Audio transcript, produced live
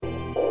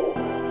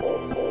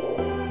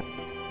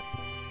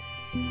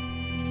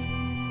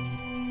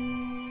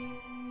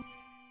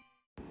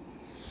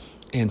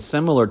And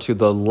similar to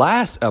the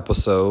last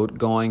episode,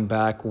 going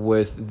back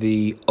with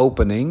the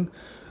opening,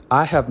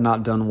 I have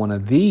not done one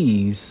of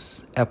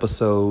these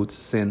episodes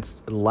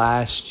since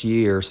last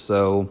year.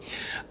 So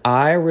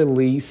I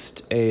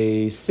released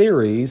a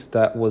series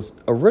that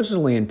was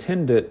originally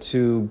intended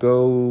to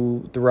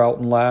go throughout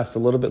and last a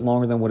little bit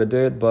longer than what it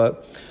did.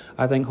 But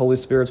I think Holy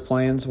Spirit's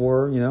plans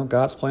were,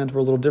 God's plans were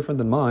a little different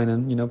than mine.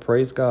 And,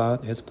 praise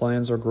God, his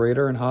plans are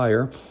greater and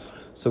higher.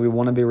 So we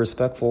want to be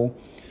respectful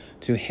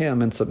to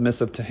him and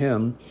submissive to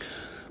him.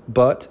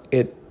 But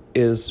it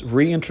is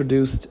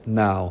reintroduced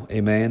now.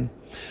 Amen.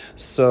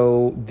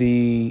 So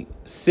the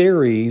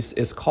series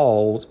is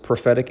called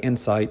Prophetic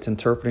Insights,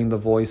 Interpreting the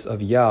Voice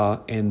of Yah,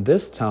 and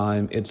this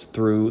time it's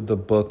through the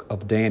book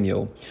of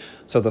Daniel.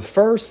 So the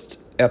first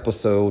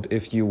episode,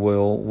 if you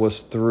will,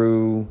 was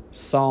through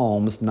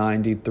Psalms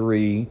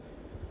 93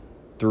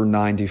 through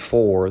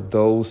 94,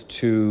 those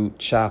two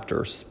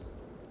chapters.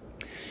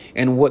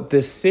 And what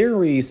this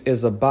series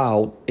is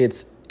about,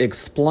 it's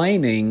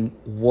explaining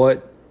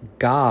what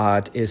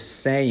God is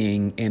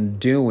saying and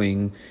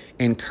doing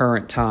in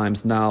current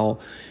times. Now,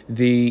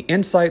 the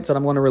insights that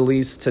I'm going to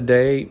release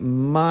today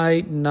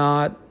might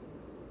not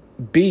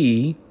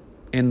be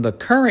in the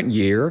current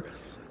year,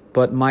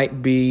 but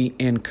might be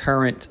in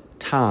current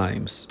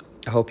times.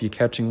 I hope you're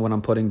catching what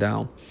I'm putting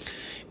down.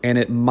 And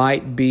it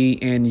might be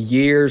in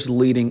years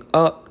leading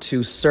up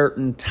to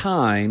certain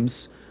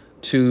times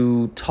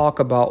to talk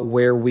about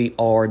where we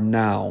are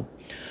now.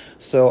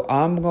 So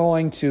I'm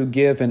going to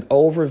give an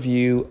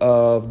overview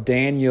of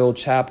Daniel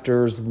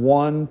chapters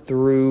 1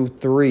 through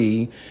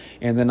 3,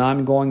 and then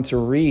I'm going to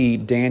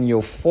read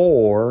Daniel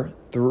 4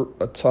 through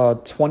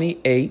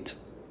 28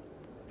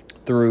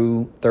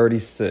 through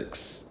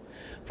 36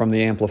 from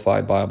the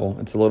Amplified Bible.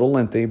 It's a little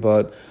lengthy,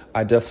 but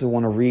I definitely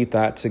want to read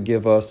that to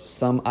give us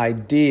some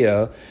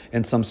idea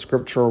and some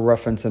scriptural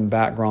reference and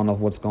background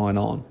of what's going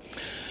on.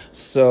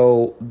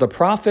 So the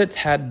prophets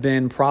had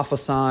been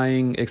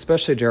prophesying,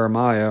 especially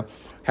Jeremiah,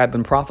 had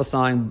been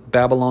prophesying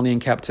Babylonian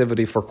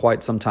captivity for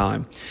quite some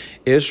time.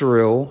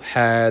 Israel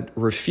had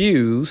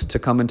refused to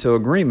come into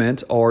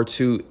agreement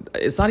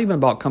it's not even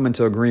about coming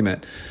to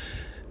agreement.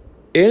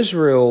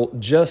 Israel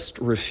just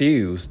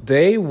refused.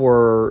 It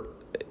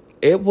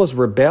was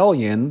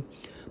rebellion,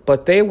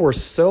 but they were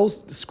so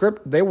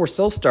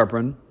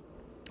stubborn.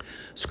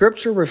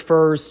 Scripture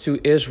refers to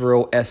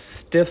Israel as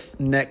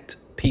stiff-necked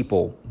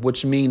people,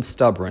 which means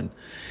stubborn.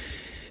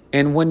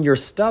 And when you're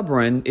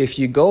stubborn, if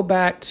you go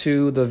back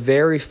to the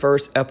very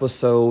first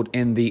episode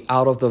in the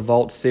Out of the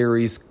Vault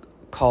series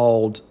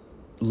called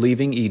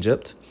Leaving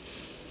Egypt,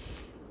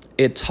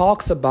 it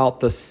talks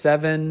about the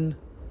 7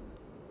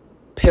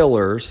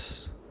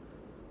 pillars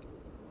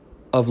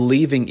of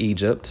leaving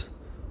Egypt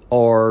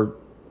or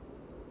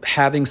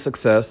having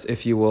success,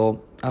 if you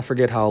will. I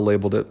forget how I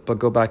labeled it, but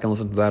go back and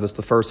listen to that. It's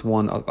the first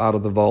one Out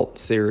of the Vault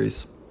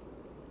series.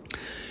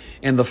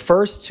 And the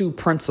first 2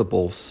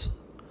 principles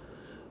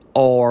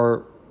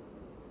are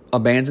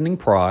abandoning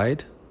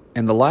pride,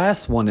 and the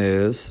last one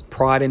is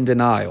pride and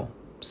denial.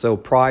 So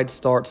pride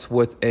starts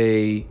with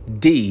a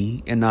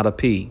D and not a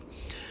P,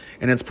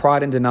 and it's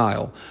pride and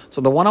denial.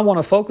 So the one I want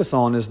to focus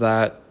on is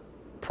that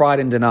pride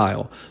and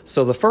denial.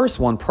 So the first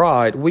one,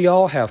 pride, we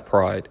all have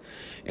pride.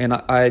 And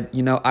I'm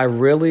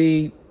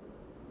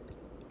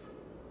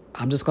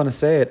just going to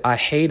say it. I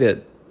hate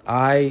it.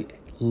 I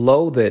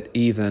loathe it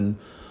even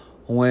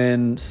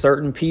when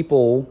certain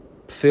people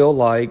feel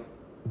like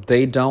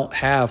they don't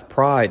have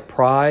pride.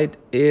 Pride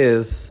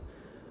is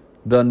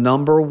the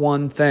number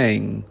one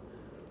thing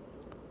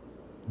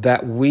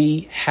that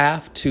we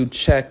have to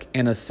check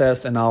and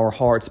assess in our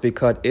hearts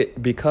because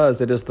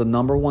it is the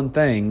number one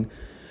thing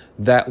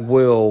that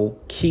will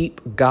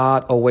keep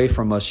God away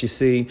from us. You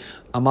see,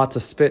 I'm about to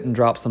spit and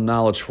drop some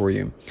knowledge for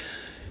you.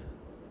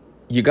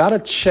 You got to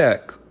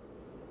check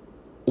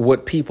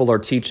what people are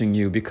teaching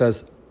you,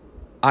 because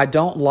I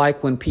don't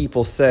like when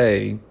people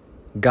say,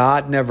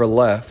 God never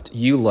left,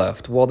 you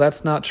left. Well,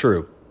 that's not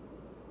true.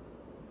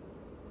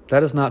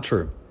 That is not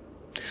true.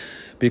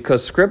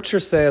 Because scripture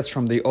says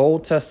from the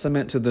Old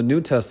Testament to the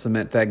New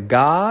Testament that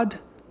God,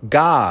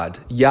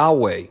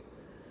 Yahweh,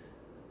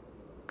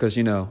 because,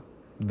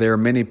 there are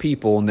many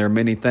people and there are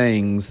many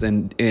things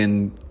and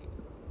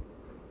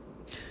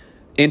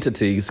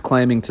entities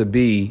claiming to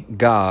be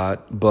God.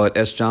 But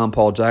as John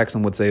Paul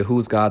Jackson would say,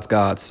 who's God's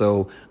God?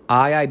 So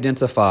I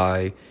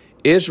identify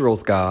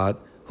Israel's God,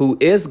 who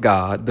is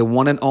God, the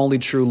one and only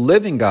true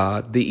living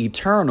God, the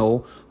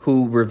eternal,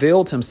 who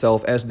revealed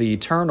himself as the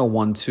eternal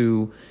one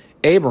to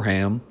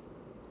Abraham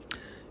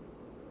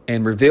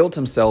and revealed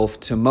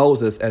himself to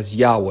Moses as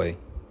Yahweh.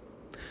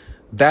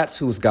 That's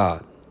who's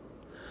God.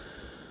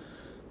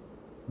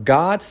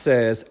 God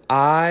says,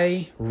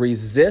 I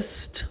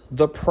resist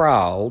the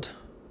proud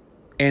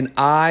and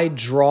I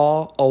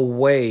draw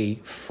away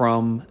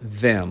from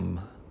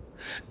them.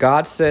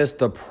 God says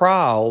the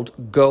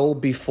proud go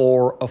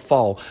before a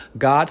fall.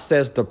 God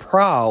says the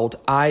proud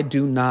I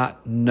do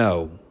not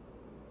know.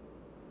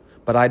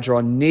 but I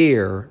draw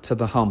near to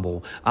the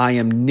humble. I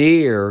am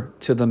near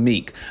to the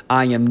meek.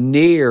 I am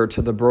near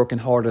to the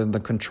brokenhearted and the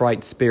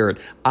contrite spirit.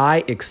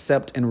 I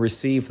accept and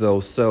receive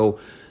those. So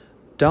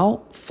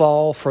don't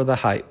fall for the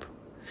hype.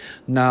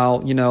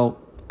 Now,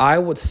 I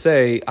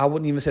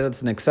wouldn't even say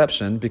that's an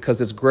exception because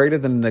it's greater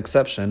than an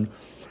exception.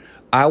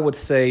 I would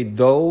say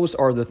those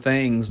are the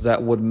things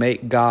that would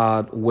make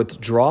God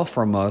withdraw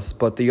from us.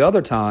 But the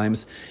other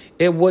times,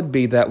 it would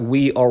be that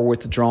we are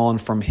withdrawn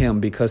from him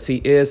because he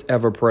is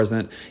ever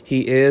present.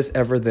 He is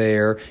ever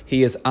there.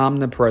 He is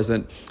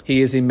omnipresent.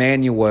 He is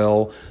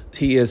Emmanuel.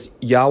 He is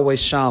Yahweh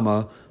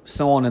Shammah,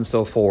 so on and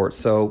so forth.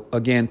 So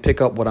again, pick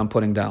up what I'm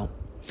putting down.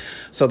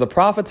 So the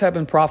prophets have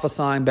been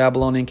prophesying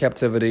Babylonian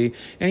captivity.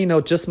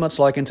 And, just much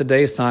like in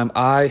today's time,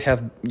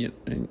 I'll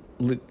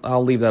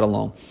leave that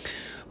alone.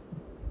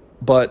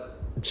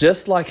 But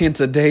just like in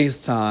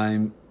today's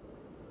time,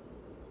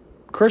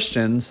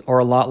 Christians are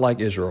a lot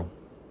like Israel.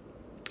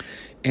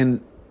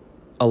 And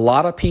a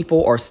lot of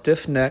people are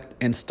stiff-necked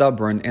and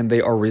stubborn, and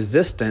they are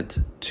resistant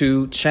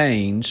to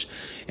change.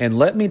 And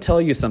let me tell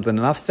you something,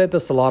 and I've said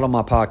this a lot on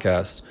my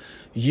podcast.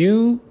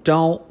 You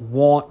don't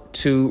want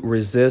to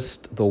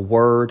resist the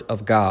word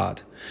of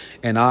God.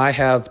 And I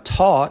have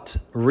taught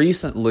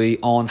recently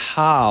on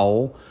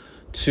how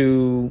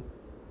to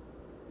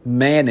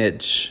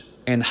manage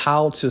and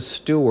how to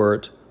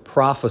steward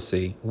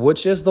prophecy,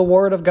 which is the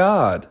word of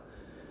God.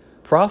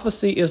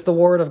 Prophecy is the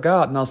word of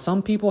God. Now,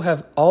 some people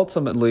have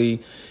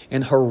ultimately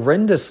and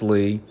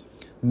horrendously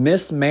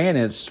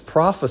mismanaged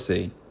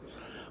prophecy,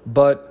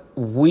 but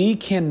we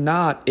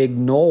cannot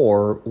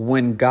ignore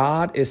when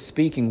God is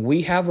speaking.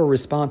 We have a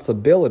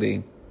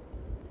responsibility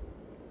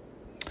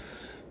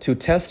to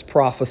test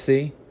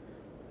prophecy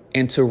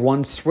and to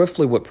run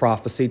swiftly with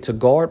prophecy, to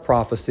guard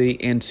prophecy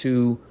and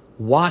to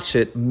watch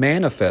it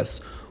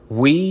manifest.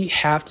 We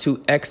have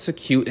to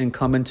execute and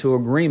come into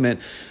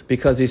agreement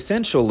because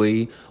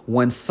essentially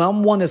when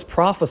someone is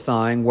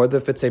prophesying, whether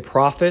if it's a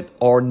prophet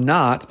or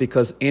not,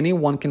 because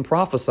anyone can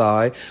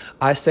prophesy,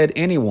 I said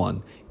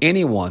anyone. And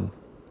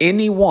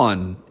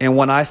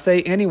when I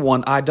say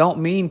anyone, I don't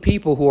mean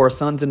people who are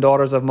sons and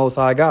daughters of Most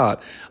High God.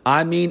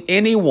 I mean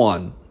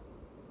anyone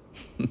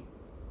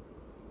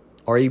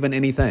or even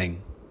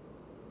anything.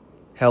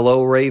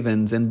 Hello,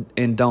 ravens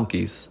and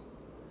donkeys.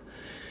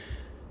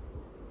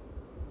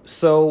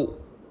 So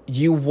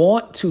you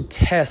want to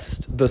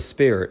test the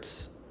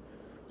spirits.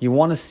 You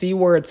want to see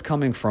where it's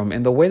coming from.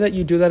 And the way that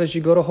you do that is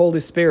you go to Holy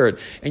Spirit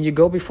and you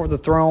go before the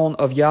throne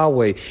of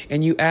Yahweh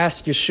and you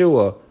ask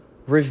Yeshua,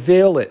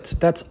 reveal it.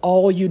 That's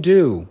all you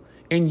do.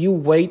 And you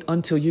wait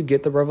until you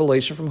get the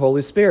revelation from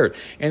Holy Spirit.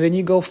 And then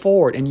you go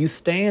forward and you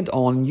stand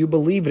on and you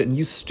believe it and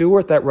you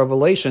steward that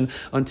revelation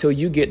until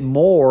you get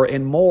more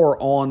and more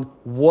on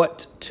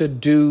what to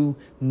do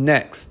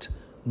next.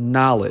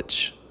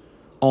 Knowledge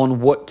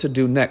on what to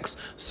do next.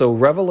 So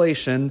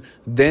revelation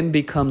then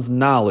becomes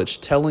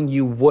knowledge, telling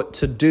you what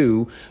to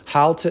do,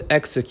 how to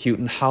execute,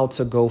 and how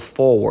to go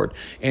forward.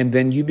 And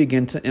then you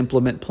begin to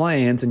implement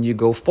plans and you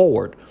go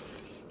forward.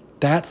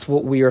 That's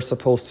what we are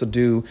supposed to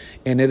do.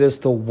 And it is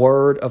the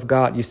word of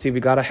God. You see, we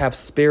got to have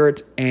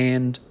spirit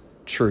and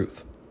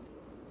truth.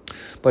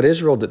 But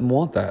Israel didn't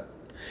want that.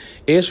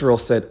 Israel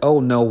said, oh,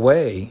 no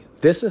way.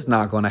 This is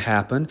not going to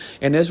happen.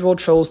 And Israel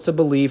chose to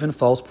believe in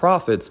false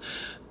prophets.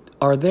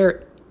 Are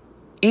there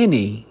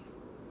any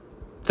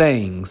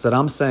things that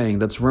I'm saying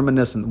that's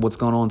reminiscent of what's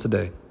going on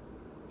today?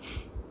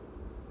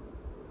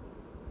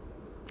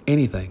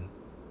 Anything.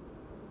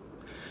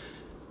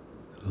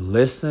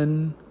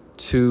 Listen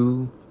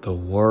to the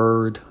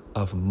word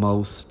of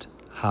Most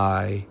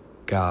High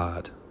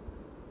God.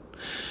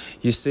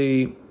 You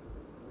see,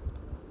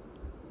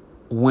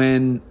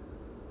 when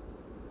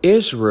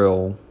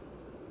Israel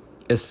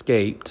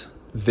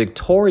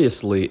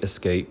victoriously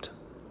escaped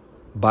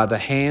by the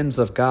hands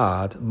of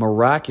God,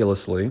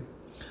 miraculously,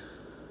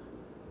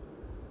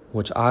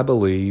 which I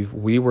believe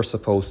we were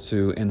supposed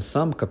to in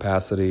some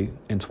capacity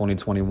in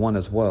 2021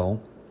 as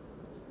well.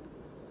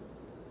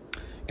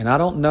 And I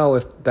don't know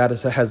if that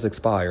has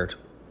expired.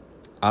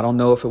 I don't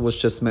know if it was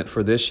just meant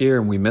for this year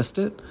and we missed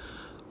it,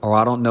 or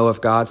I don't know if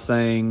God's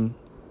saying,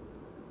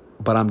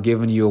 but I'm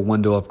giving you a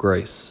window of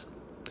grace.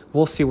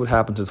 We'll see what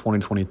happens in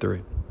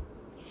 2023.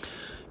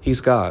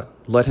 He's God.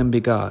 Let him be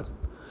God.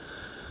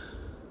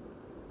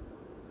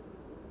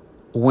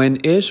 When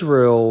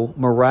Israel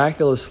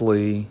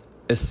miraculously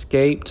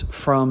escaped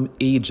from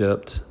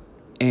Egypt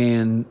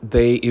and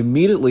they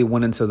immediately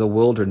went into the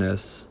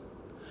wilderness,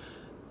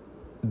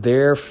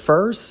 their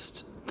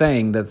first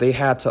thing that they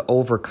had to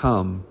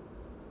overcome,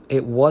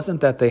 it wasn't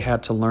that they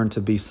had to learn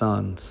to be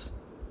sons.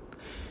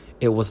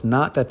 It was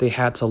not that they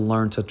had to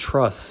learn to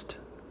trust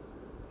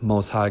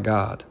Most High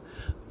God.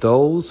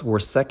 Those were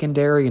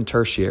secondary and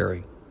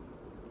tertiary.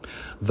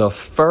 The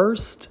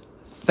first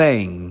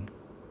thing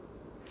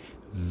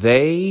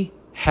they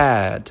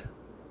had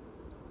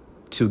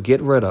to get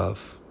rid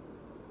of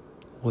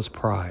was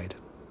pride.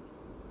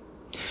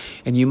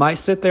 And you might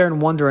sit there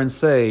and wonder and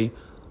say,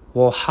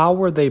 well, how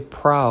were they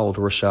proud,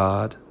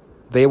 Rashad?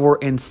 They were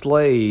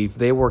enslaved.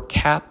 They were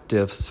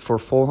captives for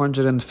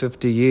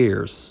 450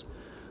 years.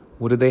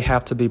 What do they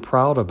have to be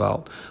proud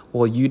about?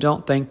 Well, you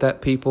don't think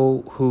that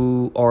people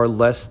who are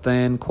less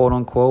than, quote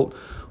unquote,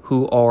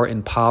 who are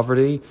in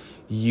poverty,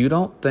 you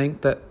don't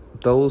think that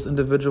those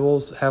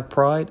individuals have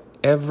pride?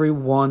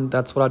 Everyone,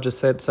 that's what I just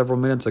said several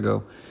minutes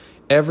ago.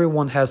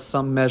 Everyone has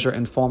some measure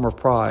and form of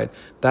pride.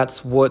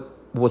 That's what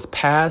was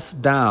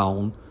passed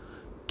down,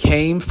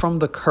 came from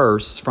the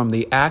curse, from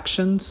the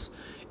actions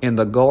in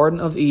the Garden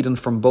of Eden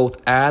from both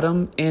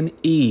Adam and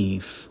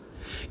Eve.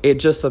 It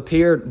just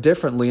appeared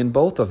differently in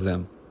both of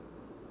them.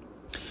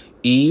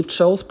 Eve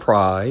chose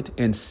pride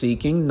in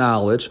seeking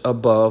knowledge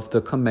above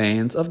the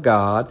commands of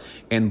God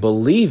and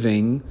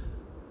believing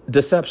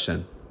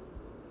deception.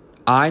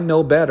 I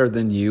know better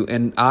than you,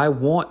 and I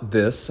want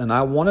this, and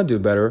I want to do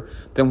better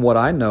than what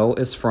I know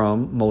is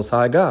from Most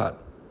High God.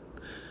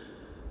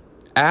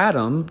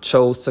 Adam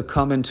chose to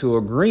come into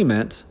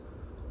agreement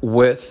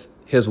with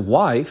his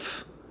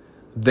wife,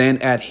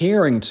 then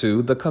adhering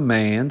to the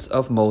commands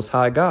of Most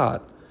High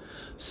God.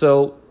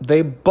 So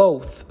they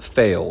both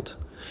failed.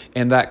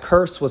 And that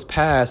curse was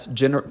passed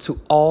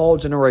to all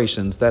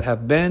generations that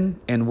have been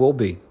and will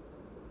be.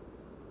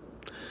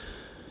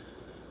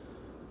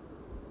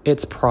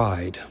 It's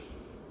pride.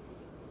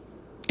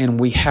 And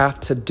we have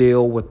to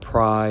deal with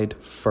pride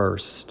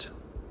first.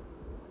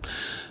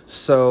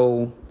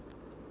 So,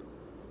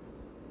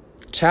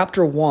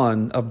 chapter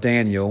 1 of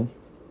Daniel,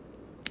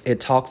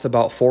 it talks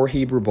about 4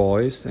 Hebrew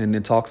boys, and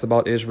it talks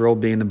about Israel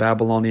being in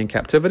Babylonian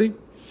captivity.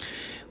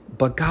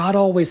 But God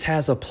always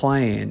has a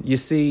plan. You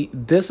see,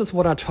 this is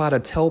what I try to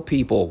tell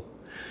people.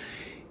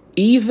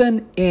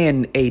 Even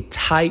in a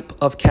type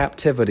of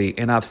captivity,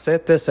 and I've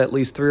said this at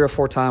least 3 or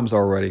 4 times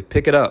already,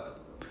 pick it up.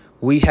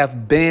 We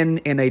have been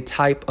in a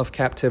type of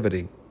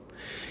captivity.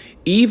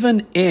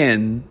 Even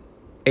in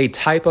a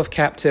type of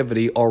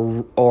captivity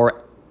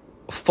or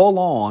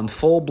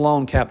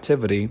full-blown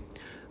captivity,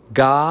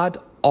 God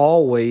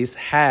always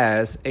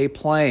has a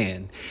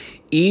plan.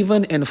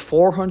 Even in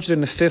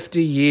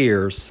 450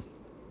 years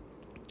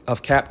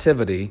of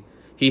captivity,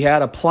 he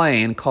had a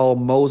plan called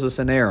Moses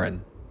and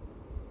Aaron.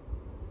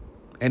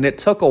 And it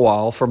took a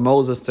while for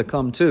Moses to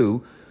come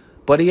to,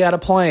 but he had a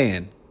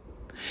plan.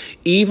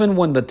 Even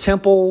when the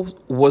temple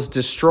was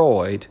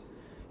destroyed,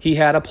 he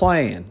had a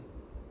plan.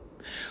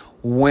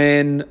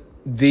 When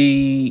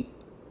the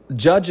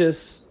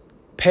judges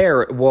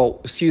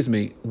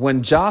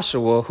when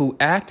Joshua, who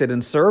acted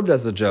and served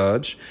as a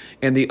judge,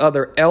 and the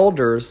other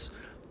elders,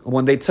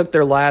 when they took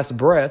their last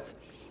breath,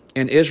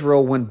 and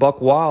Israel went buck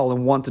wild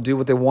and wanted to do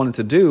what they wanted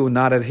to do,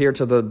 not adhere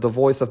to the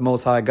voice of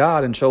Most High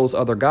God, and chose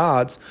other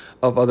gods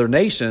of other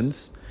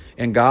nations.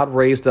 And God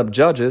raised up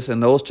judges,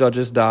 and those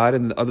judges died,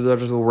 and the other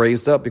judges were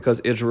raised up because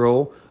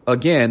Israel,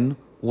 again,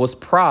 was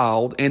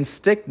proud and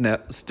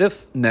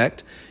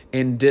stiff-necked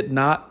and did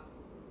not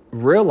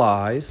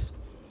realize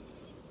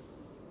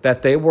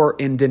that they were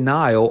in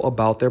denial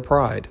about their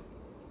pride.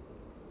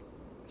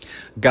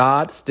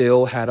 God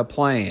still had a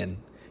plan.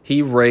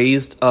 He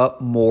raised up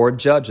more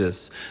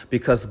judges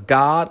because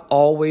God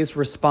always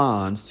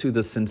responds to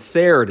the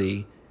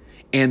sincerity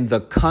and the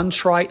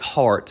contrite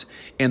heart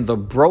and the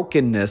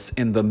brokenness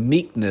and the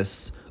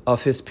meekness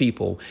of his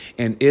people.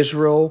 And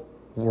Israel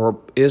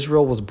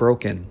was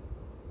broken.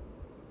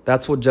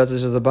 That's what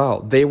Judges is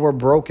about. They were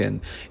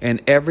broken.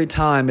 And every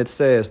time it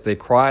says they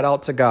cried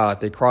out to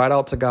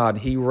God,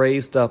 he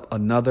raised up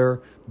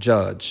another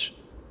judge,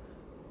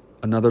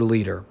 another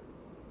leader.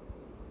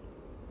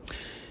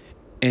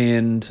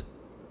 And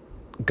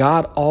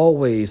God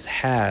always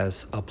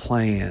has a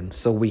plan.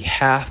 So we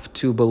have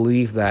to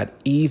believe that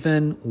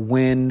even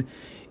when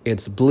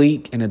it's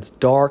bleak and it's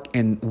dark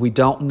and we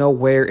don't know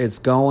where it's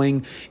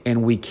going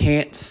and we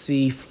can't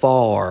see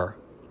far,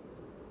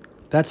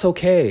 that's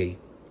okay,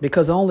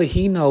 because only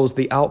he knows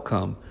the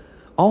outcome.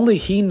 Only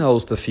he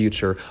knows the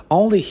future.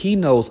 Only he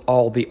knows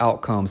all the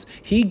outcomes.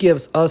 He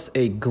gives us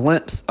a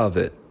glimpse of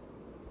it.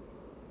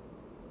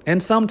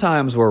 And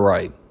sometimes we're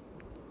right.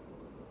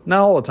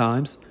 Not all the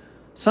times.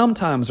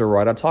 Sometimes we're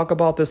right. I talk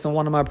about this in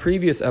one of my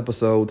previous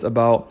episodes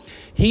about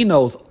he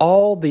knows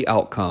all the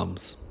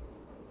outcomes.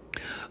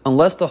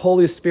 Unless the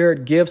Holy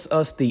Spirit gives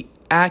us the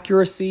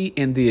accuracy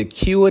and the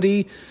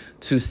acuity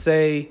to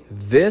say,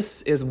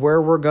 this is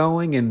where we're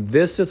going and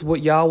this is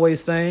what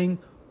Yahweh's saying,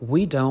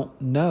 we don't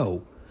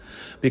know.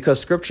 Because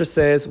scripture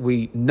says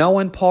we know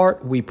in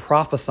part, we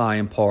prophesy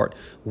in part.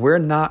 We're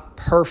not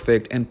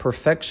perfect and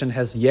perfection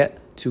has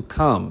yet to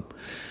come.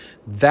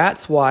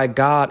 That's why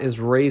God is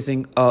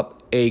raising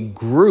up a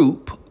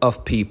group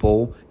of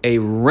people, a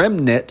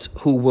remnant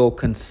who will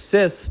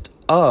consist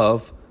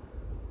of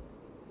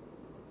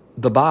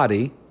the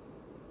body,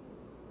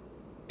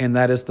 and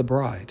that is the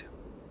bride.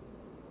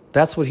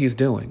 That's what he's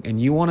doing.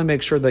 And you want to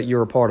make sure that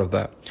you're a part of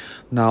that.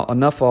 Now,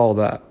 enough of all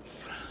that.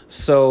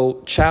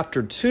 So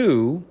chapter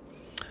 2,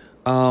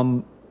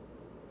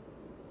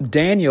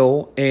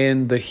 Daniel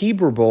and the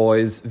Hebrew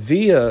boys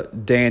via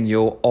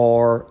Daniel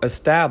are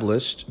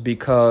established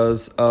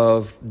because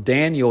of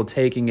Daniel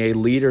taking a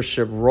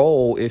leadership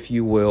role, if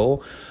you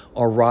will,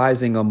 or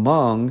rising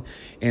among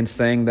and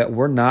saying that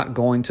we're not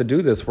going to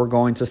do this. We're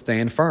going to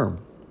stand firm.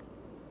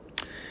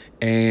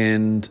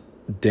 And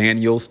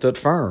Daniel stood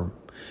firm.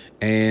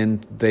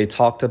 And they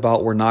talked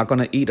about, we're not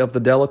going to eat of the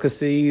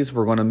delicacies.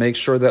 We're going to make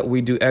sure that we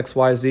do X,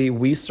 Y, Z.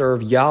 We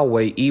serve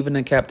Yahweh even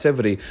in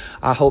captivity.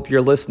 I hope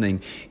you're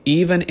listening.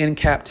 Even in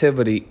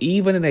captivity,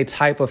 even in a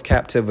type of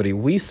captivity,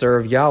 we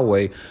serve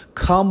Yahweh.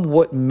 Come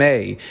what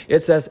may.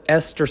 It's as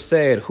Esther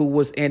said, who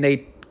was in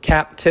a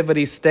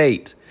captivity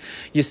state.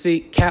 You see,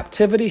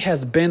 captivity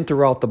has been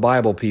throughout the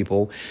Bible,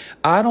 people.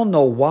 I don't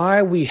know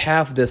why we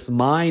have this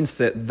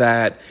mindset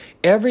that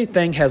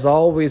everything has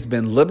always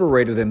been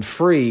liberated and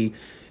free.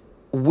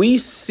 We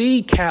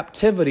see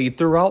captivity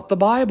throughout the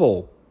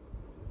Bible.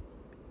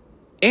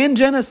 In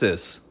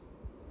Genesis.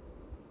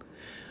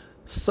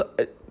 So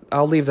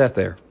I'll leave that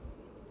there.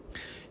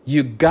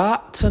 You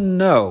got to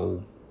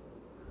know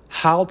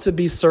how to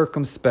be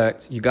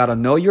circumspect. You got to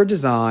know your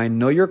design,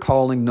 know your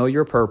calling, know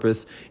your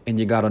purpose, and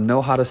you got to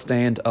know how to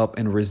stand up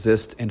and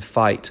resist and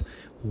fight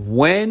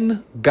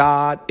when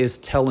God is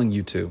telling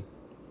you to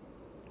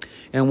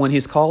and when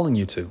he's calling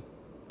you to.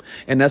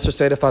 And Esther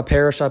said, if I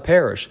perish, I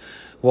perish.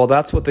 Well,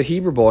 that's what the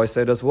Hebrew boys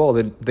said as well.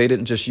 They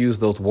didn't just use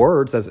those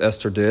words as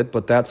Esther did,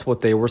 but that's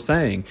what they were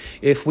saying.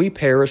 If we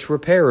perish, we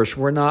perish.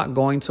 We're not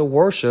going to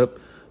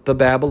worship the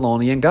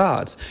Babylonian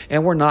gods,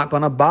 and we're not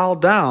going to bow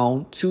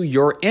down to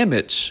your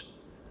image,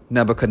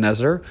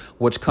 Nebuchadnezzar,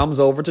 which comes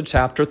over to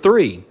chapter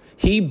 3.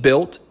 He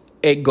built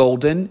a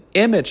golden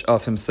image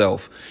of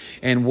himself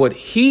and what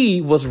he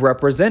was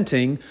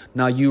representing.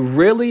 Now, you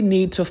really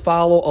need to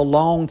follow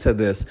along to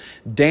this.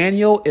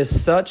 Daniel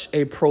is such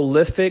a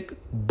prolific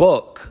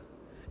book.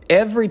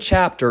 Every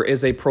chapter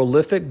is a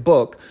prolific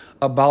book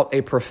about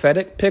a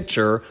prophetic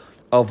picture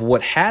of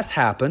what has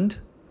happened,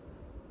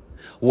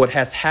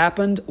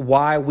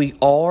 why we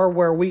are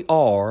where we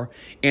are,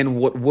 and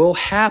what will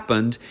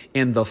happen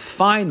in the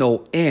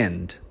final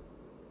end.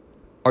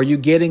 Are you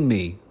getting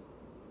me?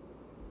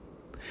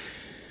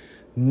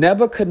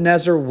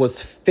 Nebuchadnezzar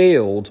was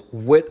filled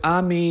with,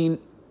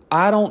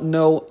 I don't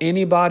know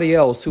anybody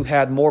else who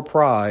had more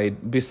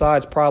pride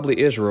besides probably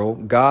Israel,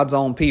 God's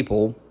own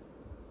people.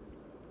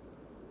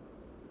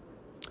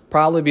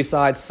 Probably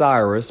besides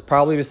Cyrus,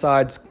 probably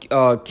besides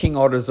King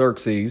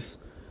Artaxerxes,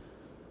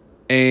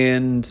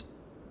 and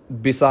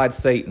besides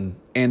Satan.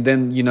 And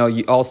then,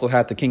 you also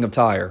had the king of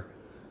Tyre.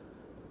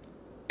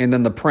 And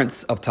then the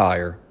prince of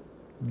Tyre.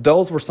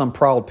 Those were some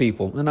proud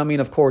people. And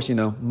of course,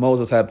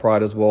 Moses had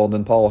pride as well. And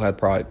then Paul had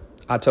pride.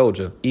 I told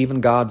you,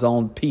 even God's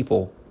own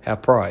people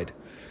have pride.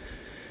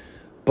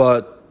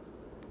 But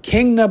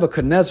King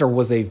Nebuchadnezzar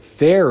was a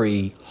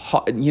very,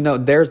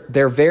 there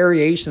are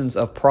variations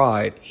of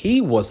pride. He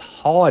was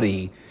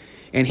haughty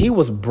and he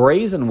was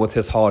brazen with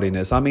his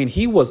haughtiness.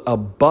 He was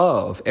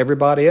above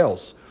everybody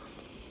else.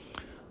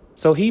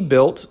 So he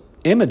built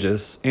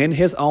images in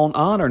his own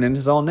honor and in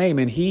his own name,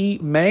 and he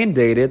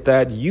mandated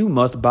that you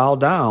must bow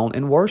down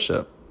and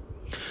worship.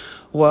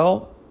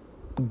 Well,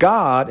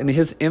 God, in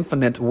his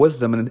infinite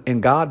wisdom,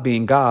 and God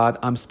being God,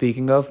 I'm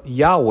speaking of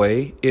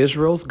Yahweh,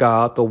 Israel's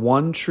God, the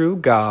one true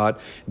God,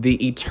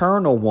 the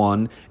eternal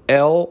one,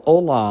 El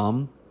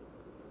Olam,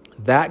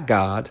 that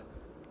God,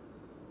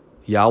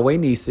 Yahweh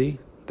Nisi,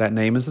 that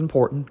name is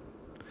important,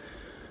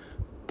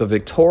 the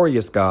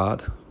victorious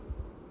God,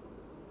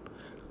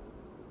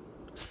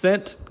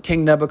 sent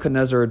King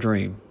Nebuchadnezzar a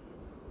dream.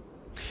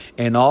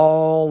 And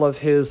all of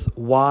his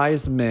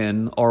wise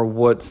men, or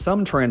what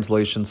some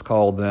translations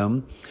call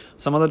them,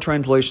 some other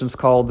translations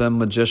call them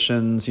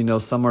magicians,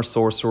 some are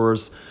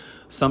sorcerers,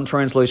 some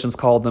translations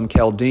call them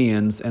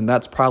Chaldeans, and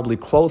that's probably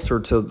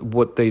closer to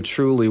what they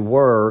truly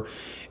were.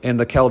 And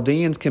the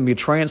Chaldeans can be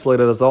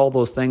translated as all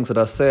those things that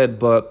I said,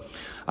 but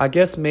I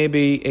guess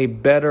maybe a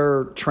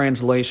better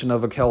translation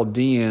of a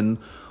Chaldean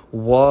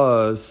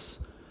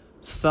was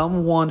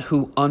someone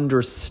who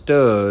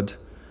understood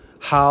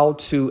how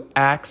to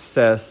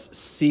access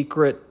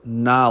secret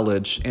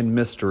knowledge and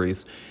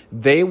mysteries.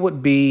 They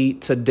would be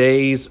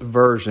today's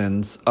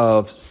versions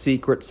of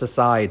secret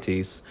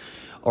societies,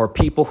 or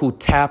people who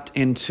tapped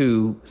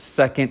into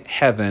second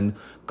heaven,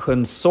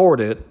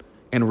 consorted,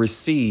 and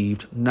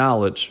received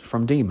knowledge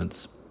from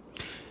demons.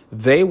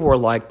 They were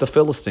like the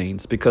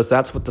Philistines, because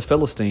that's what the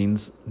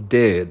Philistines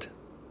did.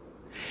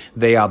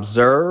 They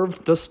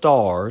observed the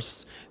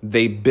stars.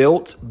 They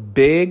built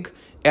big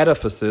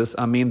edifices.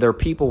 Their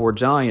people were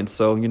giants,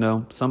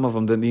 so, some of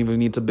them didn't even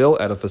need to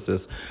build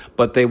edifices.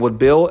 But they would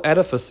build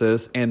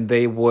edifices and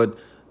they would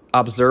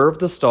observe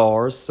the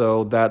stars.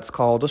 So that's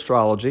called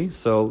astrology.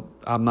 So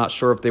I'm not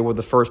sure if they were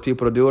the first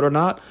people to do it or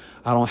not.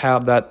 I don't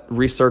have that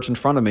research in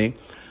front of me.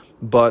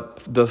 But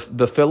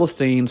the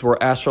Philistines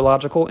were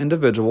astrological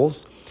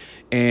individuals,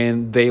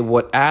 and they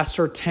would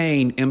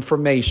ascertain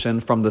information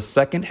from the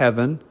second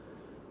heaven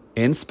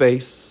in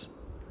space,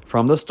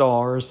 from the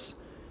stars,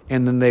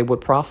 and then they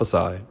would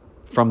prophesy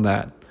from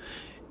that.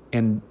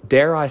 And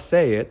dare I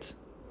say it,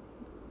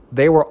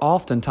 they were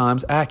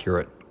oftentimes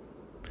accurate.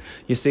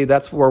 You see,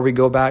 that's where we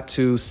go back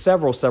to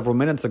several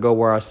minutes ago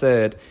where I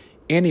said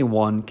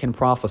anyone can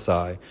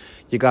prophesy.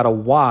 You got to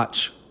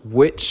watch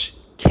which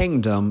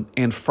kingdom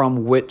and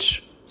from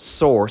which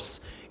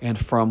source and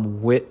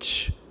from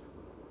which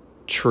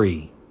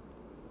tree.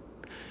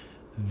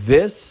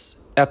 This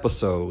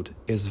episode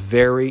is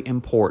very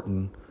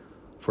important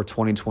for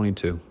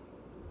 2022.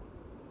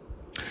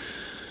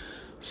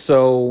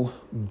 So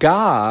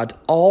God,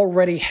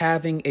 already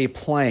having a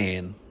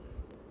plan,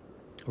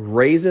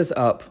 raises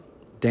up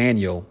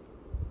Daniel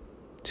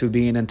to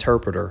be an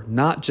interpreter,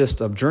 not just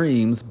of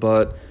dreams,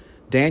 but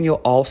Daniel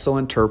also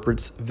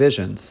interprets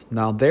visions.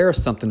 Now,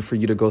 there's something for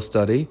you to go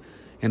study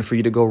and for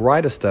you to go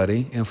write a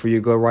study and for you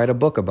to go write a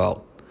book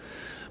about.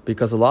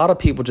 Because a lot of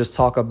people just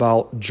talk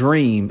about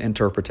dream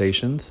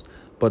interpretations,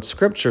 but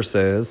scripture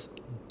says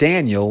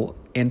Daniel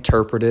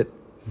interpreted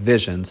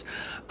visions.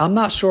 I'm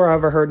not sure I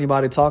ever heard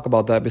anybody talk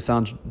about that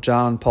besides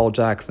John Paul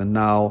Jackson.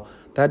 Now,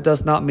 that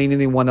does not mean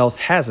anyone else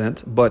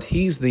hasn't, but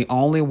he's the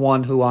only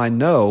one who I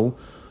know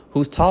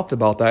who's talked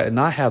about that. And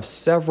I have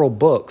several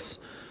books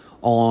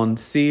on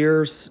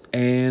seers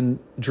and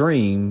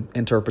dream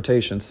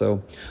interpretation.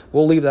 So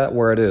we'll leave that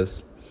where it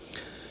is.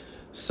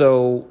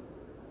 So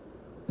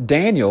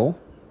Daniel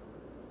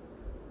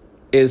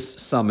is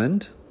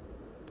summoned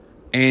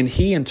and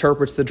he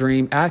interprets the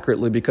dream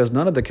accurately because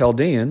none of the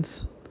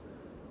Chaldeans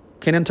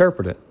can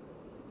interpret it,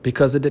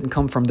 because it didn't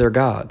come from their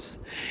gods.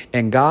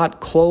 And God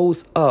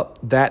closed up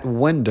that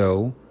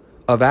window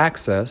of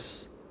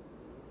access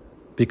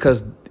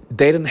because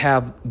they didn't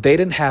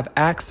have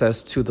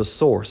access to the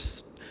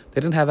source.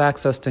 They didn't have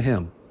access to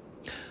him.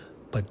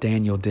 But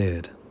Daniel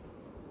did.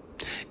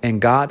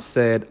 And God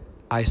said,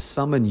 I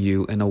summon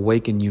you and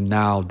awaken you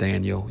now,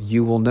 Daniel.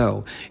 You will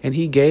know. And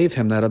he gave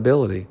him that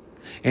ability.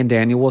 And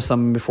Daniel was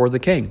summoned before the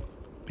king.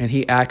 And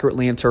he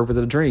accurately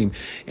interpreted the dream.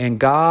 And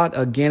God,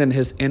 again, in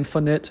his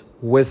infinite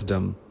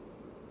wisdom,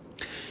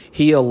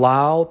 he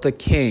allowed the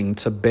king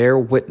to bear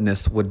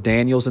witness with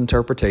Daniel's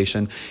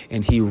interpretation,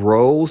 and he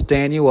rose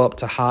Daniel up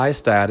to high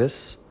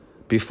status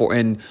before.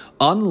 And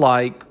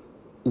unlike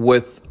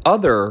with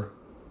other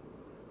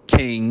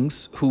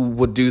kings who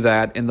would do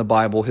that in the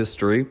Bible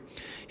history,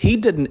 he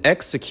didn't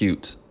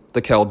execute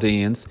the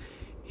Chaldeans.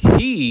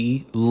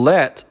 He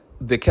let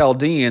the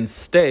Chaldeans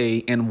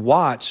stay and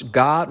watch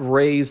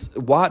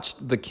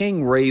the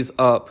king raise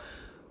up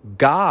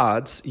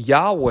God's,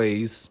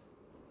 Yahweh's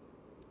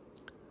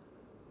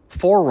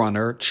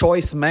forerunner,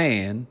 choice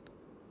man,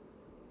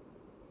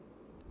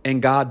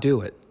 and God do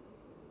it.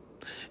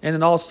 And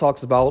it also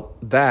talks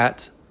about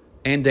that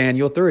in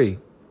Daniel 3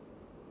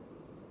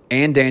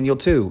 and Daniel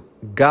 2.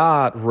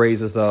 God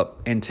raises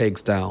up and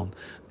takes down.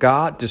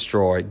 God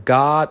destroys.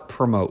 God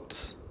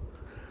promotes.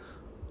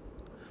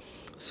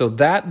 So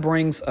that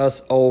brings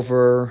us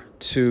over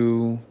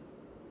to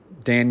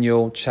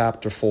Daniel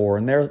chapter 4.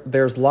 And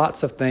there's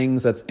lots of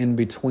things that's in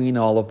between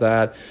all of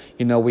that.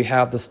 You know, we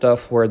have the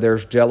stuff where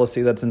there's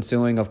jealousy that's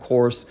ensuing, of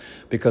course,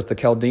 because the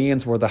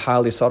Chaldeans were the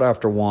highly sought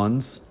after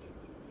ones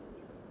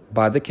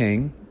by the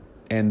king,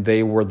 and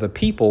they were the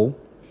people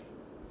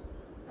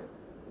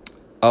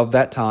of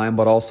that time,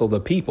 but also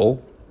the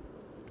people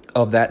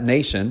of that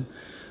nation.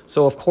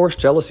 So, of course,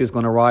 jealousy is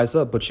going to rise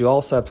up, but you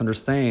also have to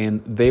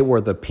understand they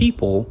were the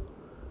people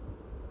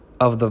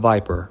of the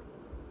viper.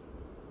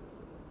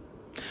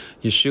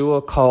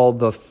 Yeshua called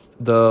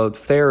the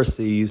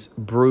Pharisees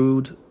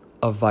brood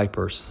of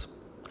vipers.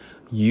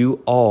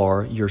 You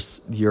are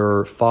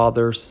your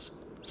father's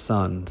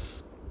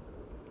sons.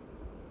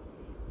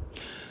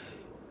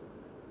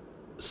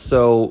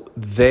 So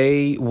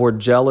they were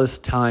jealous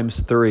times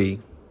 3.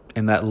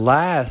 And that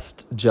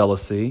last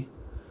jealousy,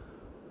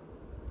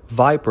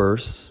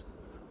 vipers,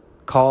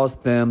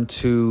 caused them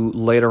to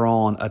later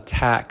on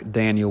attack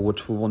Daniel,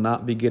 which we will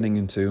not be getting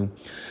into.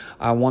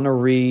 I want to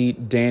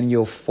read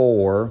Daniel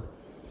 4,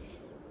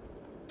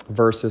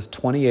 verses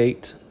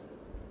 28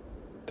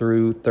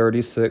 through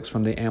 36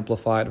 from the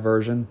Amplified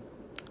Version.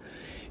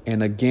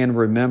 And again,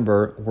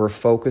 remember, we're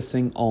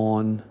focusing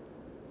on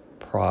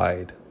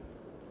pride.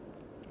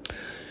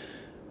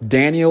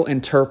 Daniel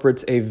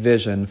interprets a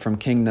vision from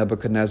King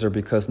Nebuchadnezzar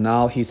because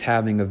now he's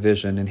having a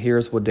vision. And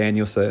here's what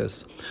Daniel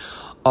says.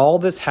 All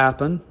this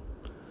happened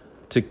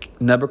to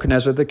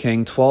Nebuchadnezzar the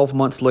king. 12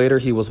 months later,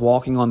 he was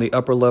walking on the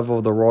upper level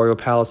of the royal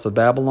palace of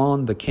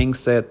Babylon. The king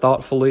said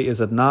thoughtfully, is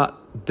it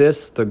not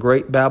this the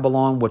great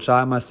Babylon which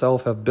I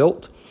myself have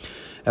built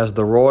as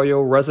the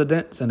royal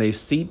residence and a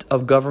seat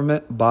of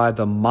government by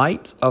the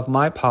might of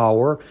my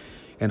power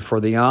and for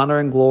the honor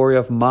and glory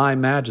of my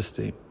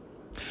majesty?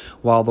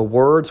 While the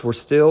words were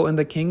still in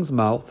the king's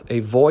mouth, a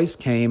voice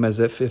came as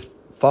if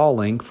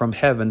falling from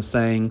heaven,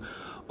 saying,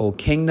 O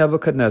King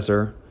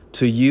Nebuchadnezzar,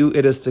 to you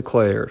it is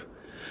declared,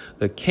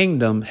 the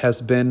kingdom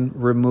has been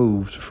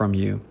removed from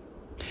you,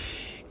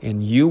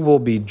 and you will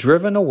be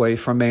driven away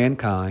from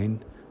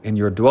mankind, and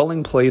your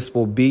dwelling place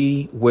will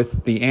be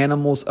with the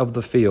animals of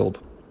the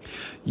field.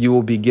 You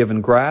will be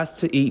given grass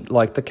to eat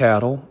like the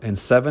cattle, and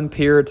 7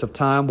 periods of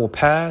time will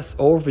pass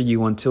over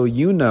you until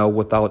you know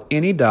without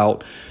any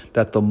doubt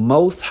that the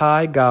Most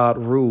High God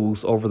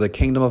rules over the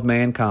kingdom of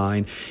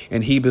mankind,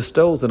 and he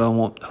bestows it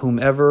on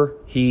whomever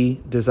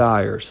he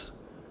desires.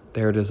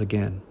 There it is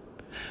again.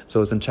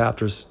 So it's in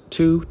chapters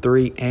 2,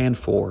 3, and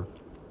 4.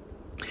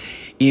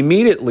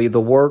 Immediately the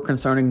word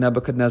concerning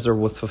Nebuchadnezzar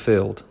was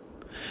fulfilled.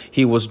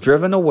 He was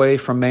driven away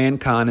from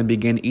mankind and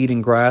began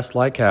eating grass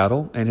like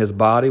cattle, and his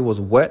body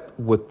was wet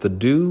with the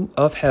dew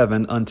of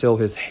heaven until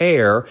his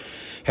hair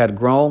had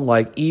grown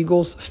like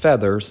eagle's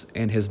feathers,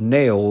 and his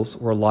nails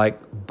were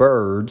like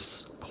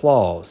birds'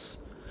 claws.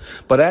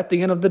 But at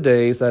the end of the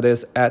days, that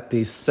is, at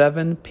the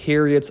 7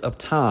 periods of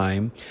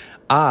time,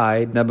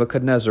 I,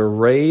 Nebuchadnezzar,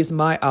 raised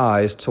my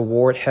eyes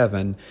toward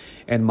heaven,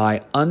 and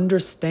my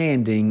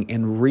understanding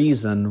and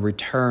reason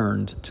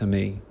returned to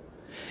me.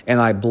 And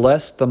I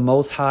blessed the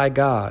Most High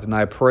God, and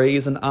I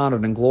praised and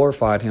honored and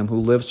glorified him who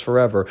lives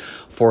forever.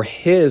 For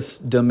his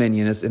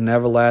dominion is an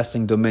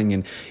everlasting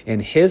dominion,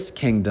 and his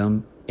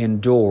kingdom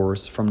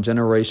endures from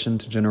generation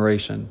to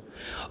generation.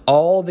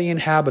 All the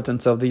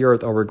inhabitants of the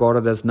earth are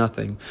regarded as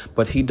nothing,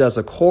 but he does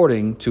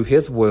according to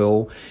his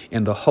will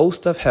in the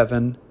host of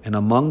heaven and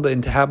among the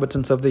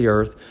inhabitants of the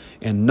earth,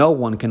 and no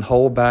one can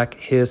hold back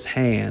his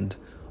hand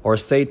or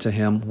say to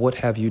him, "What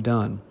have you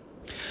done?"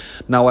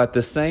 Now at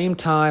the same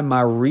time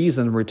my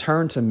reason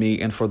returned to me,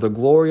 and for the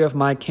glory of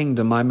my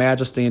kingdom, my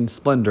majesty and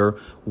splendor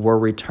were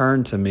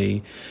returned to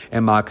me,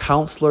 and my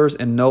counselors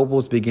and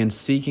nobles began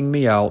seeking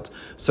me out.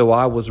 So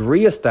I was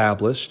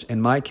reestablished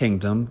in my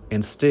kingdom,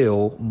 and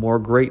still more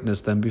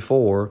greatness than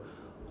before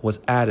was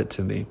added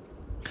to me.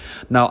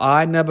 Now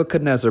I,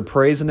 Nebuchadnezzar,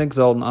 praise and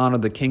exalt and honor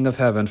the King of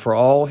heaven, for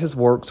all his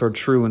works are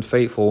true and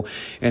faithful,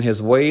 and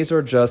his ways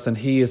are just, and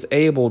he is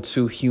able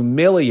to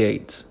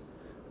humiliate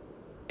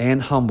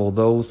and humble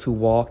those who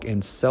walk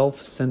in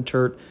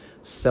self-centered,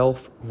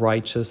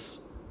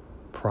 self-righteous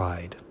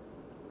pride.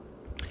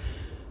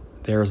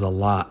 There's a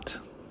lot.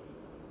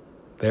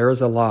 There is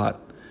a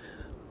lot.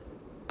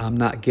 I'm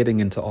not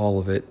getting into all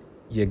of it.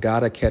 You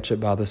got to catch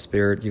it by the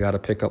Spirit. You got to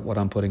pick up what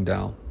I'm putting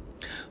down.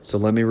 So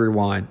let me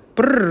rewind.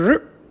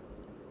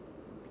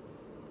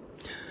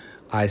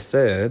 I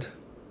said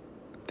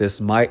this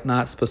might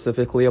not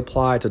specifically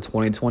apply to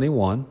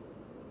 2021,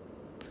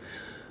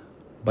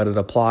 but it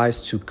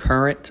applies to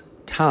current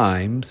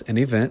times and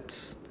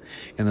events,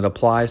 and it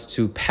applies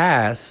to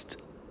past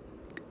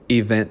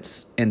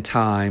events and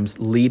times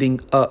leading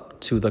up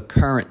to the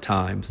current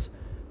times.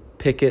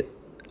 Pick it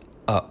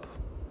up.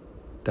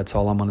 That's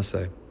all I'm going to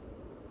say.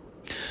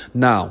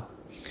 Now,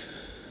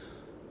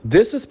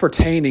 this is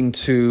pertaining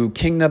to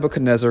King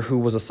Nebuchadnezzar, who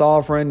was a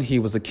sovereign. He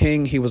was a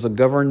king. He was a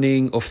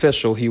governing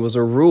official. He was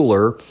a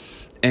ruler.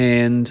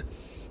 And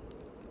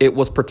it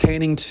was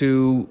pertaining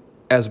to,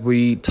 as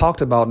we talked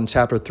about in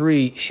chapter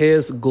 3,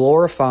 his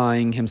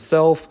glorifying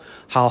himself,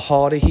 how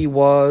haughty he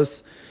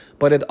was.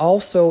 But it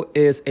also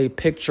is a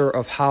picture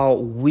of how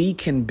we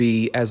can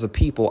be as a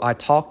people. I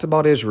talked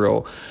about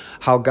Israel,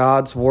 how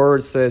God's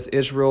word says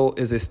Israel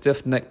is a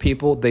stiff-necked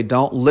people. They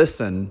don't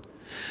listen.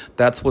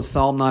 That's what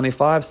Psalm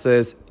 95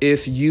 says.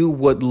 If you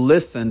would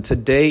listen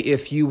today,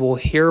 if you will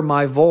hear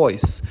my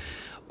voice,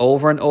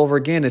 over and over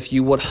again, if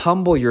you would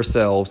humble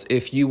yourselves,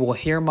 if you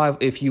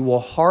will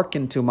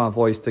hearken to my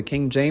voice, the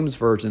King James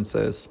Version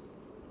says.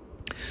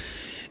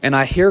 And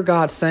I hear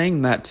God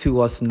saying that to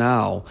us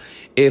now.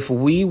 If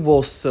we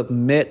will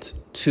submit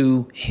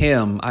to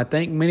him, I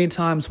think many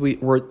times we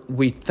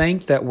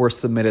think that we're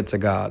submitted to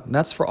God. And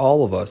that's for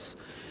all of us.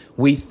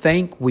 We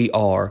think we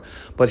are.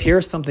 But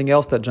here's something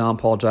else that John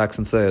Paul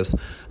Jackson says.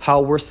 How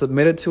we're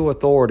submitted to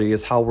authority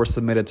is how we're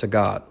submitted to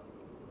God.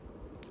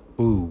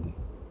 Ooh.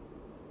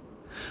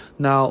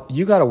 Now,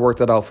 you got to work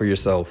that out for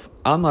yourself.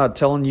 I'm not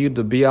telling you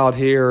to be out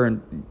here,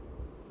 and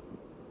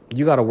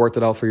you got to work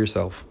that out for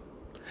yourself.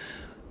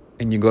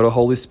 And you go to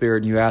Holy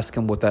Spirit and you ask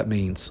him what that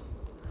means.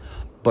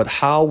 But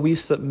how we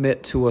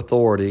submit to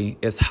authority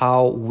is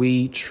how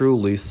we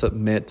truly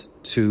submit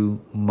to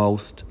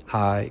Most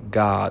High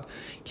God.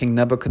 King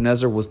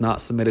Nebuchadnezzar was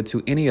not submitted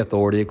to any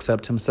authority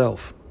except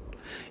himself.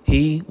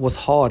 He was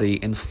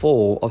haughty and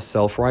full of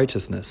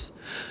self-righteousness.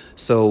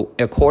 So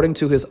according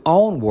to his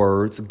own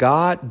words,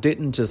 God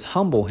didn't just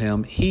humble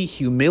him, he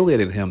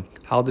humiliated him.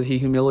 How did he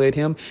humiliate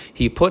him?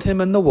 He put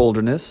him in the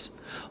wilderness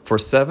for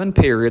 7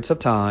 periods of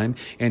time,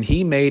 and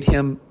he made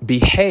him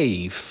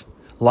behave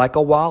like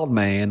a wild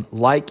man,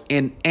 like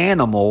an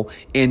animal,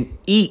 and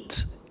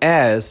eat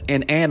as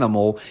an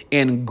animal,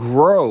 and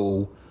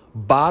grow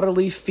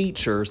bodily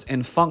features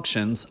and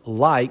functions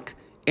like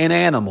an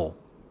animal,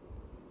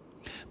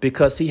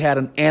 because he had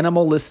an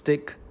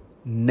animalistic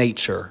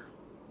nature.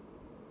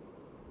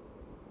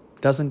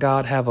 Doesn't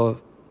God have a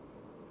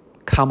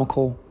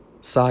comical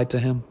side to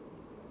him?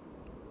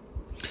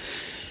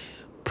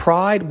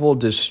 Pride will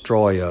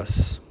destroy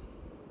us.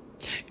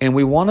 And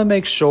we want to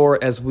make sure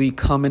as we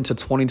come into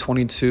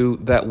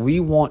 2022 that we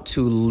want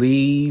to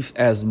leave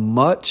as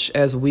much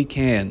as we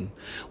can.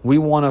 We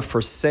want to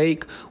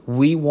forsake.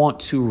 We want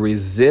to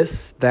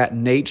resist that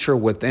nature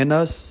within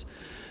us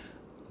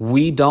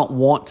We don't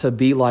want to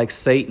be like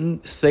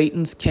Satan.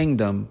 Satan's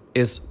kingdom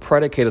is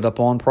predicated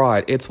upon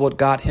pride. It's what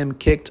got him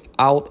kicked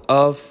out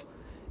of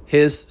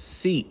his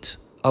seat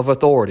of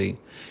authority.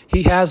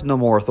 He has no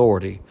more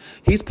authority.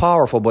 He's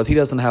powerful, but he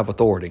doesn't have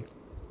authority.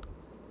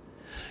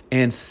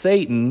 And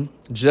Satan,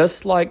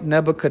 just like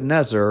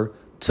Nebuchadnezzar,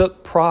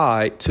 took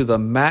pride to the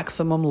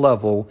maximum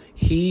level.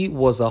 He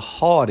was a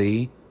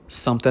haughty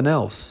something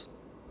else.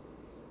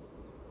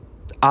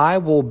 I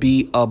will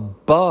be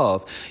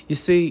above. You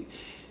see,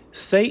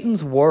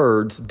 Satan's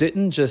words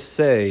didn't just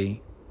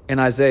say in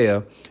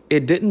Isaiah,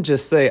 it didn't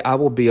just say, I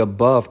will be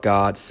above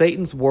God.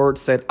 Satan's word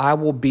said, I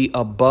will be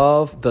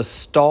above the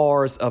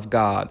stars of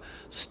God.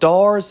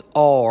 Stars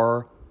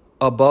are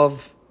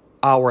above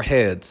our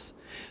heads.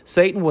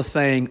 Satan was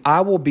saying, I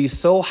will be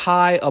so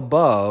high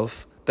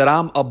above that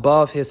I'm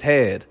above his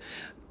head,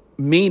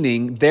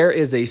 meaning there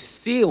is a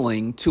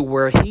ceiling to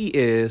where he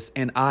is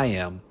and I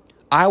am.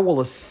 I will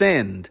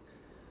ascend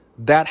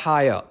that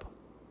high up.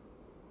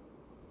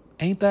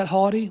 Ain't that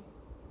haughty?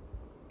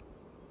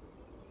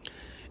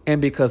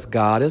 And because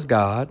God is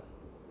God,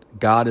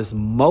 God is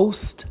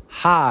most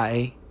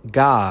high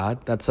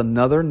God. That's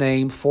another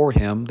name for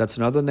him. That's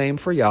another name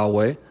for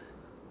Yahweh.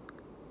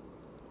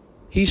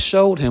 He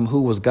showed him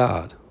who was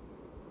God.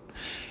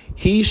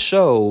 He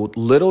showed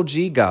little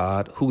g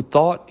God, who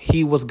thought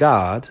he was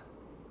God,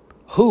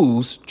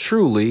 who's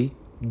truly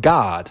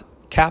God,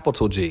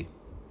 capital G.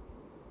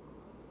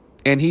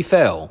 And he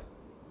fell.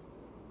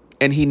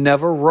 And he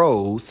never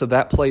rose to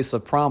that place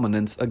of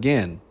prominence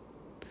again.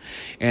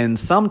 And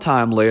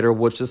sometime later,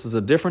 which this is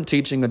a different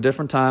teaching, a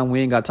different time,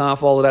 we ain't got time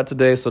for all of that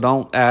today. So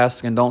don't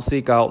ask and don't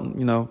seek out. I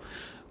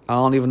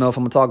don't even know if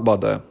I'm gonna talk about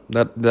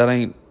that. That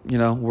ain't,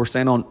 we're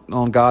staying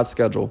on God's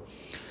schedule.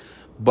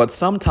 But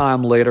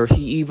sometime later,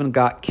 he even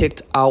got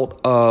kicked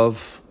out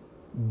of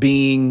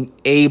being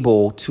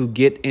able to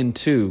get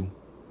into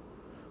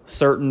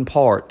certain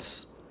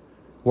parts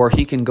where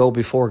he can go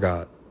before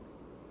God.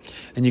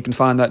 And you can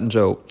find that in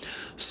Job.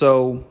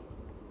 So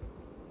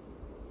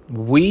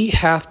we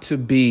have to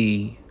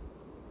be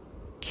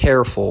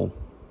careful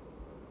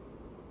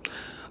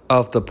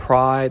of the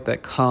pride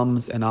that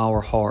comes in our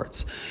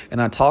hearts.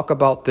 And I talk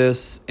about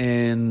this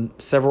in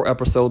several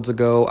episodes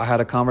ago. I had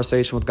a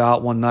conversation with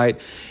God one night.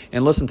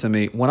 And listen to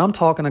me, when I'm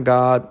talking to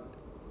God,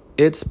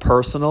 it's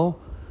personal.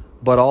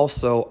 But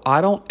also,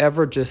 I don't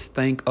ever just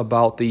think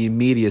about the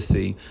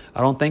immediacy.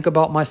 I don't think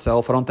about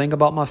myself. I don't think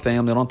about my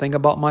family. I don't think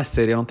about my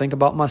city. I don't think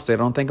about my state. I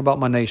don't think about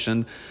my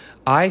nation.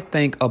 I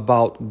think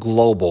about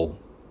global,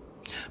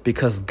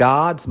 because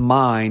God's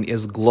mind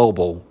is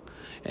global.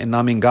 And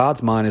I mean,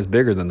 God's mind is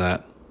bigger than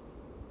that,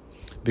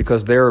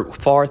 because there are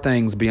far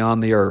things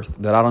beyond the earth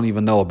that I don't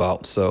even know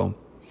about. So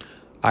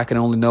I can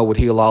only know what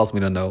he allows me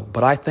to know.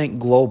 But I think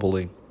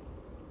globally.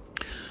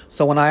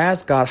 So when I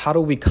asked God, how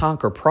do we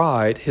conquer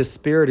pride? His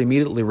spirit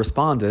immediately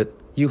responded,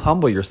 you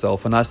humble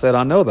yourself. And I said,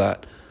 I know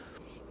that.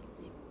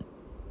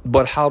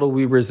 But how do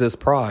we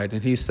resist pride?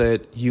 And he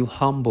said, you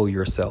humble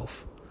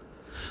yourself.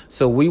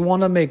 So we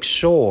want to make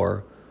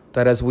sure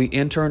that as we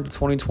enter into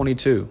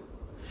 2022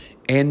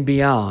 and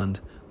beyond,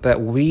 that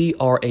we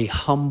are a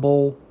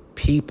humble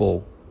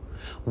people.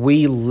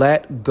 We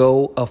let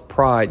go of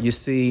pride. You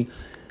see,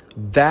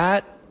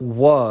 that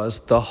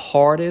was the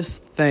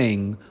hardest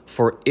thing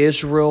for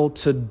Israel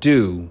to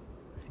do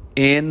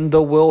in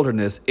the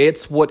wilderness.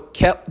 It's what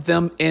kept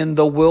them in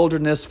the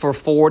wilderness for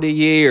 40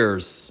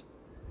 years.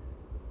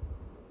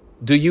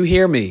 Do you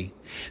hear me?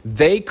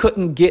 They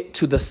couldn't get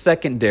to the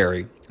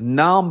secondary.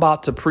 Now I'm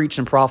about to preach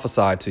and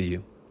prophesy to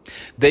you.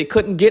 They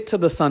couldn't get to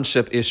the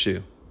sonship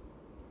issue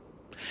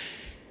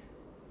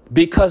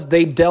because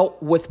they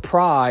dealt with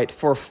pride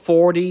for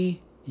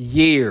 40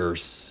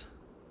 years.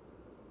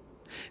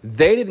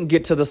 They didn't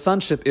get to the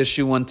sonship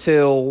issue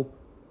until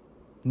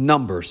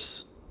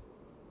Numbers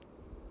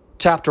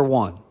chapter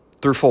 1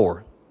 through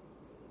 4.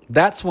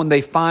 That's when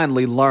they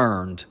finally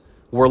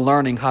were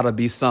learning how to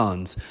be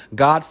sons.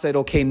 God said,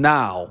 okay,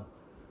 now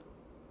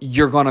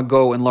you're going to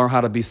go and learn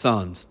how to be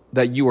sons,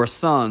 that you are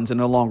sons and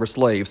no longer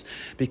slaves,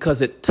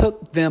 because it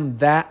took them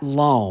that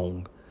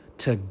long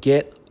to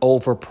get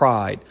over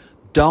pride.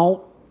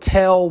 Don't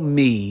tell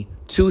me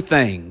two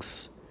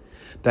things: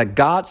 that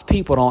God's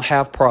people don't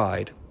have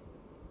pride,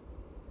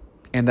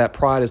 and that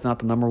pride is not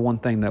the number one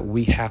thing that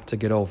we have to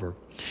get over.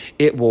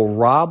 It will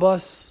rob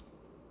us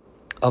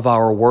of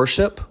our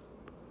worship.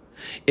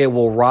 It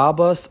will rob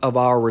us of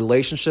our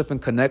relationship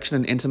and connection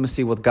and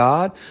intimacy with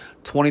God.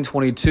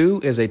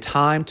 2022 is a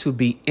time to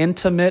be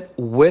intimate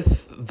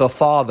with the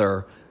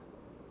Father,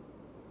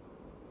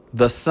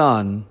 the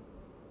Son,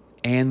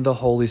 and the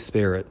Holy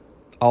Spirit.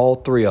 All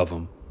three of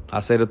them. I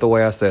said it the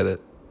way I said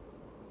it.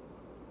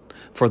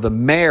 For the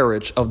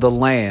marriage of the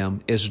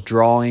Lamb is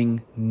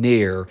drawing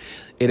near.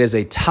 It is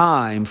a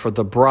time for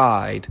the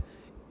bride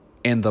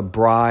and the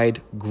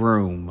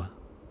bridegroom.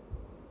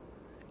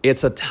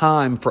 It's a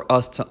time for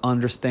us to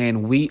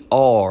understand we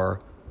are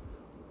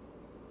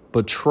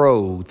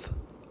betrothed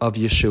of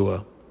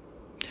Yeshua.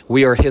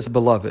 We are his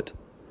beloved.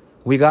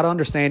 We got to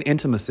understand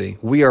intimacy.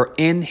 We are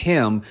in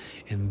him,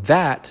 and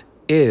that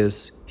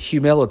is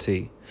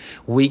humility.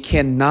 We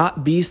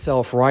cannot be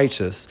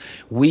self-righteous.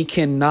 We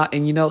cannot,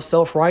 and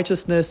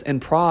self-righteousness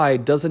and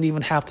pride doesn't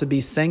even have to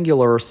be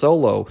singular or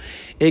solo.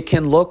 It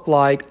can look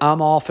like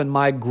I'm off in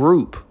my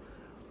group.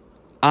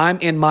 I'm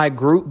in my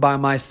group by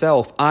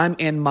myself. I'm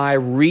in my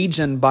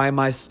region by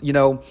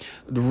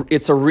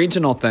it's a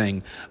regional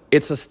thing.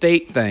 It's a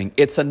state thing.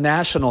 It's a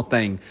national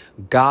thing.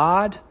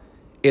 God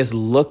is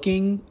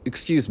looking,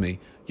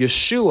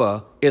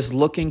 Yeshua is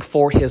looking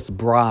for his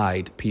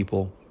bride,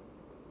 people.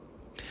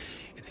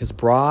 His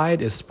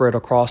bride is spread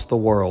across the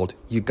world.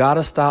 You got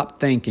to stop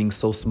thinking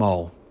so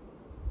small.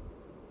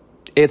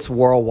 It's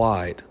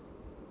worldwide.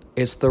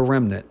 It's the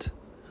remnant.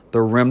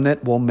 The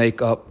remnant will make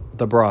up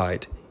the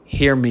bride.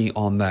 Hear me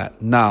on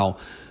that. Now,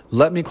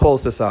 let me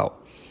close this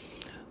out.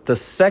 The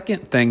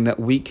second thing that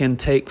we can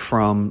take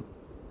from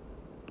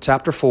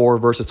chapter 4,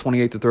 verses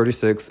 28 to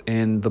 36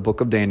 in the book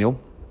of Daniel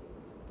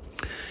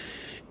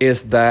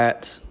is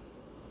that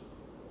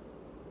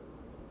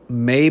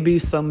maybe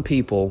some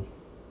people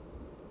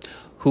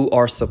who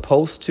are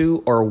supposed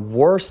to or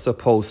were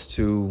supposed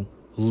to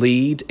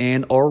lead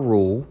and or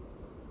rule,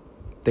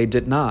 they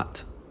did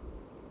not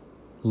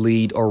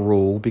lead or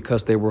rule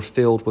because they were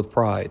filled with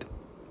pride.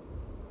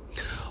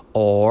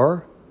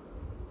 Or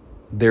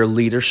their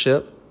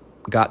leadership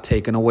got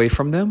taken away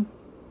from them.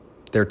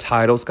 Their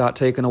titles got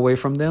taken away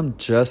from them,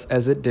 just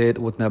as it did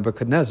with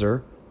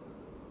Nebuchadnezzar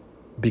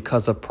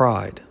because of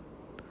pride.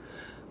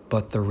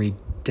 But the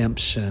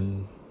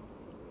redemption.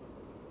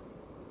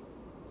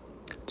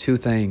 Two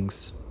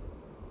things.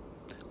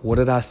 What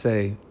did I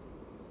say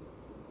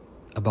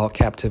about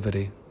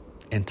captivity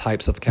and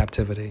types of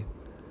captivity?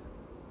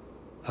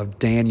 Of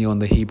Daniel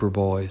and the Hebrew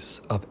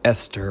boys, of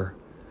Esther,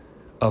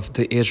 of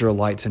the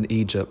Israelites in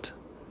Egypt.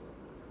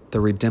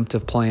 The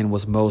redemptive plan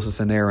was Moses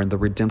and Aaron. The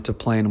redemptive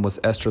plan was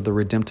Esther. The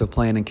redemptive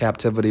plan in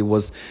captivity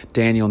was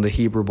Daniel and the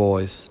Hebrew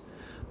boys.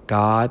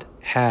 God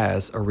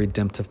has a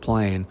redemptive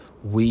plan.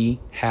 We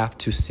have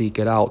to seek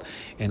it out.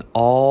 And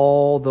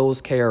all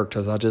those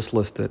characters I just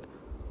listed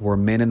were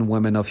men and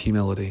women of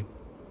humility.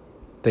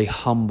 They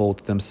humbled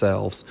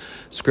themselves.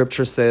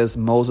 Scripture says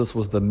Moses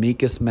was the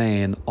meekest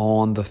man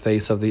on the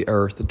face of the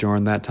earth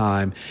during that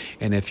time.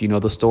 And if you know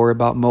the story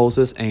about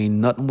Moses, ain't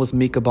nothing was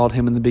meek about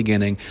him in the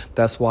beginning.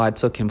 That's why it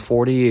took him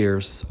 40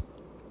 years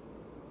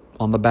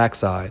on the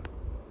backside.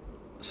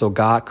 So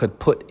God could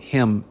put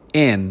him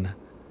in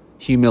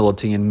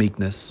humility and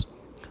meekness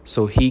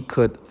so he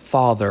could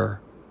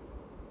father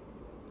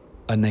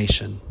a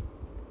nation.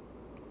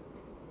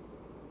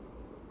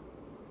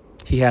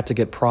 He had to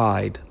get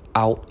pride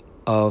out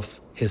of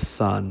his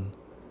son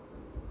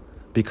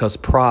because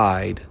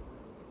pride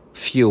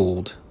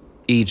fueled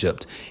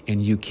Egypt,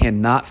 and you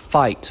cannot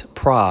fight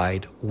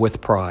pride with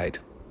pride.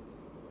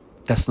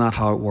 That's not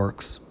how it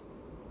works.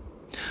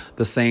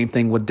 The same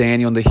thing with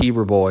Daniel and the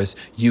Hebrew boys.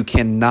 You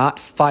cannot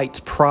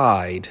fight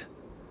pride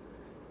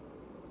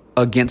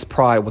against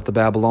pride with the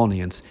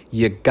Babylonians.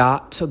 You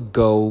got to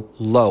go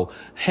low.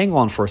 Hang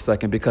on for a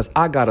second, because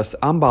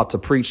I'm about to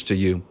preach to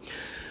you.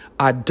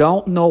 I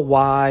don't know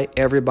why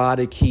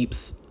everybody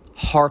keeps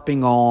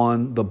harping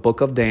on the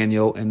book of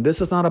Daniel, and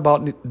this is not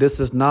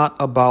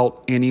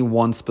about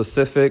anyone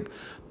specific.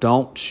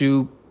 Don't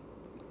you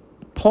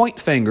point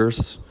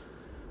fingers.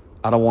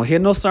 I don't want to hear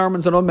no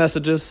sermons or no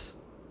messages,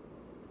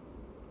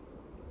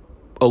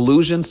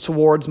 allusions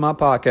towards my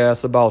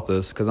podcast about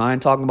this, because I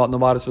ain't talking about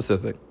nobody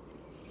specific.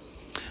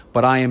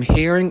 But I am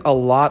hearing a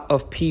lot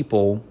of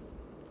people,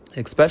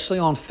 especially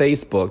on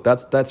Facebook.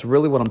 That's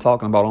really what I'm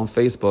talking about on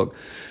Facebook.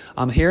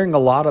 I'm hearing a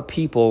lot of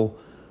people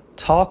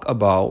talk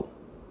about,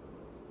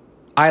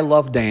 I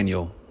love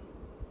Daniel.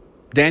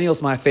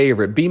 Daniel's my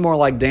favorite. Be more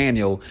like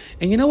Daniel.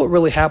 And you know what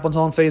really happens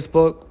on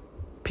Facebook?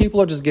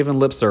 People are just giving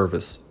lip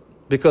service.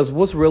 Because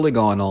what's really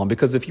going on?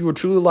 Because if you were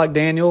truly like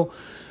Daniel,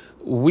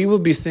 we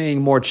would be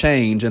seeing more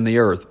change in the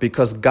earth,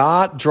 because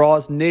God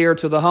draws near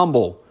to the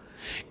humble.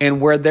 And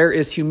where there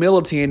is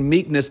humility and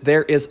meekness,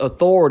 there is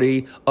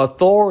authority.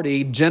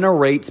 Authority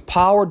generates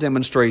power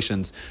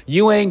demonstrations.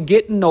 You ain't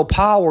getting no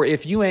power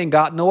if you ain't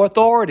got no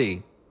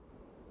authority.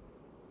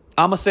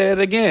 I'm going to say it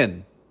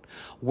again.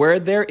 Where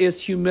there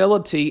is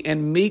humility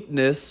and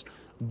meekness,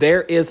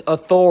 there is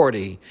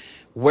authority.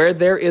 Where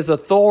there is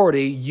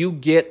authority, you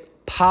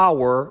get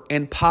power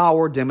and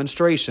power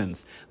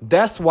demonstrations.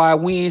 That's why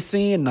we ain't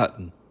seeing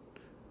nothing,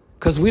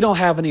 because we don't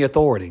have any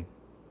authority.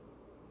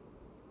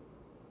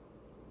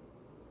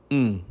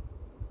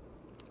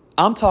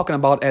 I'm talking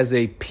about as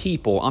a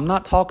people. I'm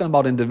not talking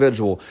about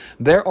individual.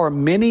 There are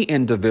many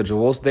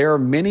individuals. There are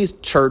many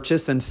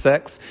churches and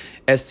sects,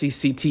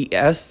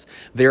 SCCTS.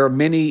 There are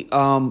many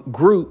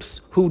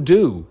groups who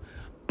do.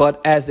 But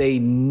as a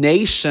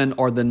nation,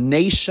 or the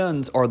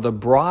nations, or the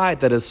bride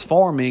that is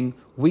forming,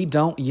 we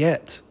don't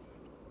yet.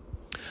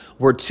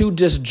 We're too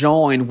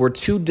disjoined. We're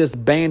too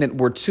disbanded.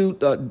 We're too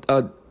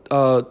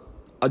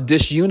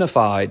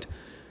disunified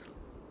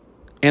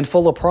and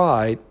full of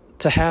pride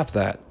to have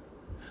that.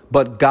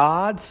 But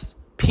God's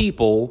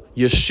people,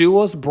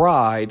 Yeshua's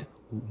bride,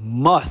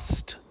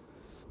 must,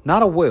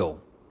 not a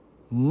will,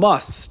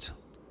 must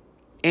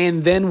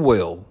and then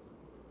will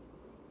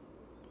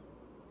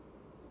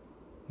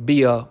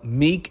be a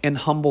meek and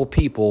humble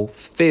people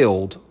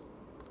filled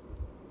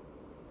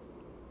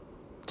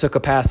to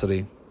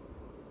capacity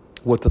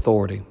with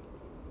authority.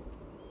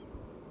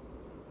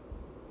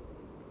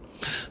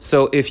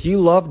 So if you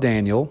love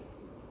Daniel,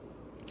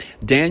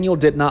 Daniel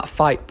did not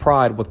fight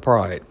pride with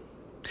pride.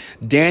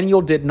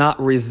 Daniel did not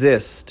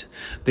resist.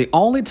 The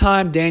only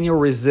time Daniel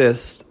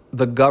resists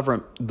the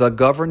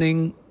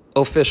governing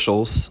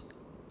officials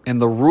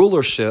and the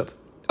rulership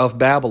of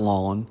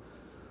Babylon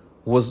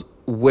was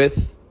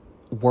with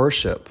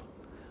worship.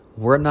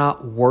 We're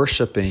not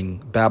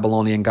worshiping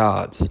Babylonian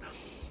gods,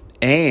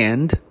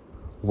 and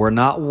we're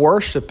not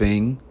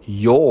worshiping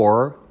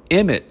your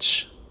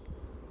image,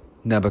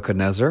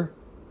 Nebuchadnezzar,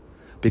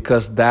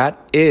 because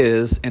that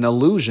is an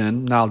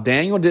illusion. Now,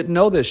 Daniel didn't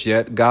know this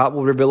yet. God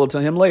will reveal it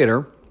to him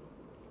later.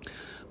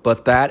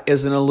 But that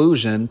is an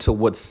allusion to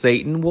what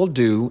Satan will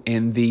do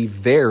in the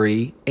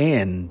very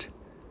end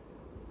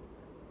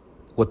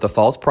with the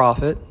false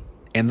prophet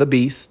and the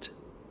beast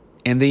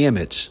and the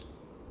image.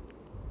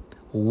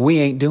 We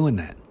ain't doing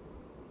that.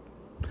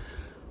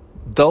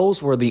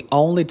 Those were the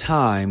only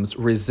times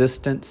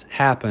resistance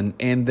happened.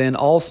 And then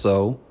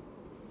also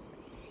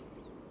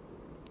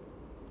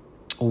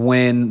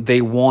when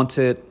they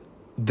wanted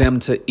them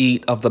to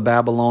eat of the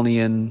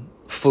Babylonian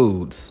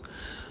foods.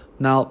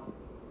 Now,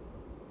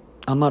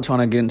 I'm not trying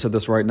to get into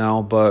this right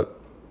now, but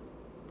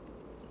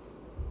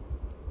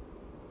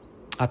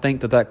I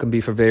think that can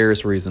be for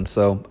various reasons.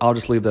 So I'll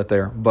just leave that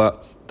there.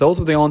 But those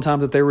were the only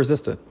times that they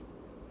resisted,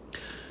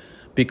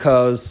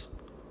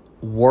 because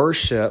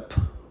worship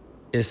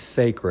is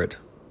sacred.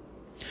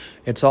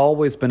 It's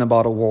always been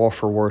about a war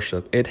for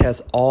worship. It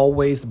has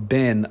always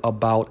been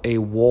about a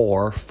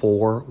war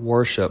for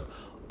worship.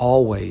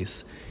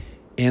 Always.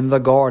 In the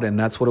garden,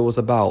 that's what it was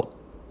about.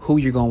 Who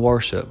you going to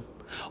worship?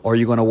 Are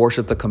you going to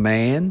worship the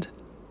command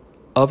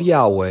of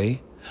Yahweh,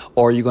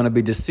 or are you going to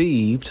be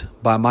deceived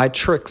by my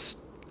tricks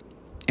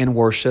and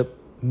worship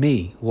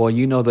me? Well,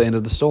 you know the end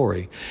of the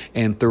story.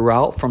 And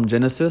throughout, from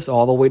Genesis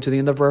all the way to the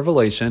end of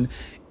Revelation,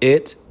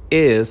 it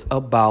is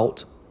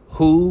about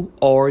who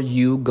are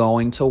you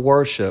going to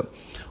worship?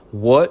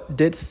 What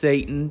did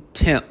Satan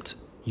tempt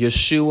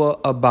Yeshua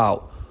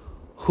about?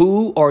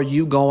 Who are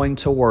you going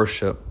to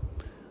worship?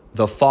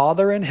 The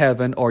Father in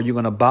heaven, or are you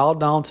going to bow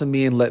down to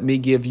me and let me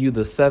give you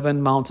the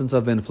 7 mountains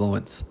of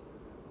influence?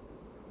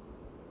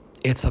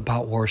 It's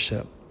about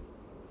worship.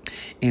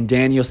 And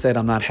Daniel said,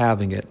 I'm not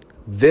having it.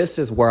 This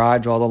is where I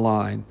draw the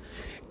line,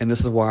 and this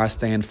is where I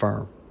stand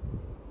firm.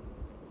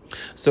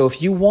 So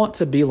if you want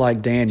to be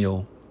like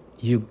Daniel,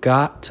 you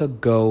got to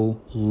go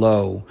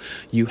low.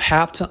 You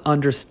have to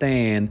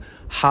understand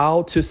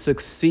how to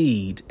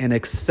succeed and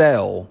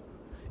excel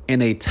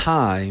in a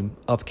time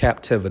of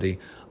captivity.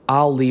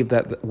 I'll leave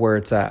that where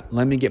it's at.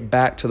 Let me get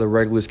back to the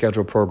regularly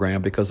scheduled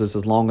program, because this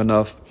is long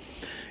enough.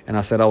 And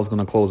I said I was going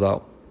to close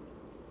out.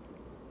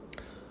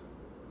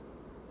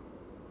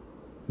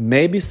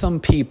 Maybe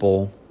some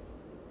people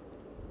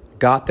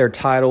got their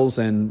titles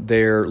and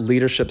their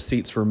leadership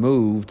seats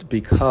removed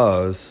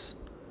because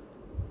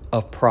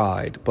of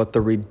pride. But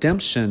the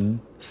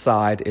redemption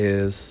side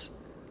is,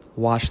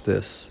 watch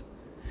this.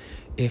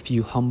 If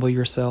you humble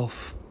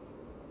yourself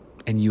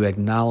and you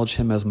acknowledge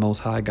him as Most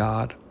High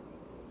God,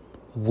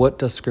 what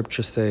does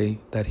Scripture say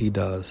that he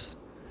does?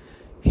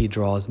 He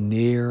draws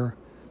near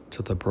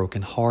to the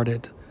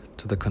brokenhearted,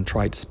 to the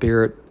contrite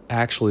spirit.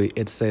 Actually,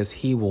 it says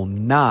he will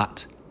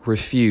not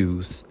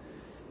refuse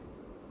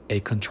a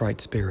contrite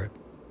spirit.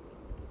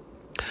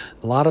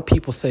 A lot of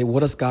people say, what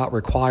does God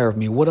require of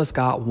me? What does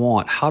God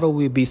want? How do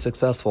we be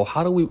successful?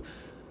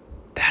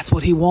 That's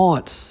what he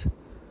wants.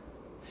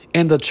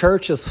 And the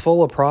church is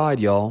full of pride,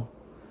 y'all.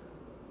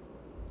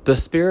 The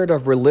spirit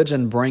of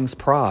religion brings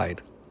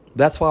pride.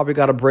 That's why we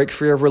got to break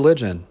free of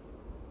religion.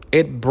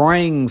 It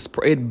breeds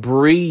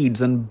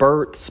and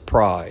births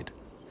pride.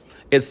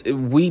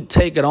 We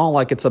take it on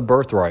like it's a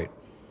birthright.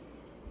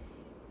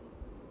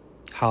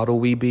 How do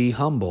we be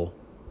humble?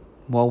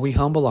 Well, we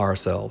humble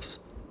ourselves.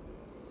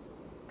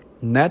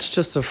 And that's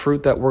just a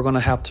fruit that we're going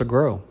to have to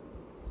grow.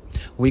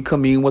 We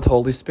commune with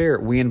Holy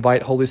Spirit. We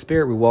invite Holy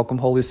Spirit. We welcome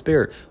Holy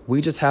Spirit.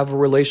 We just have a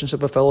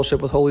relationship, a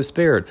fellowship with Holy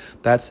Spirit.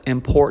 That's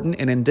important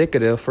and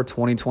indicative for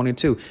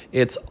 2022.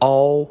 It's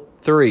all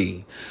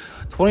three.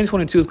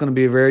 2022 is going to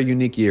be a very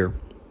unique year.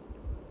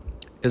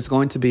 It's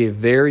going to be a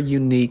very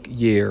unique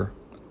year.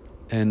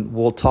 And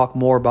we'll talk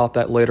more about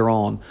that later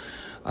on.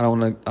 I don't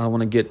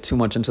want to get too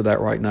much into that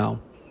right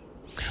now.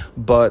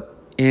 But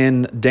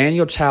in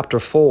Daniel chapter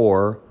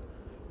 4,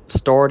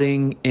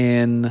 starting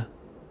in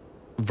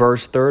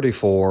verse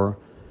 34,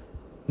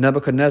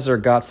 Nebuchadnezzar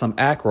got some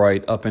act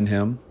right up in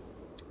him.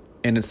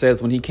 And it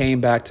says when he came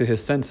back to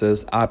his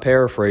senses, I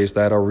paraphrased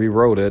that or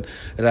rewrote it.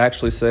 It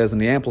actually says in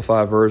the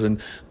Amplified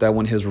version that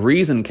when his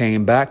reason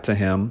came back to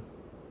him,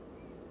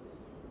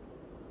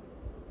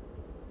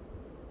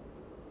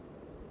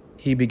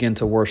 he began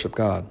to worship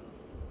God.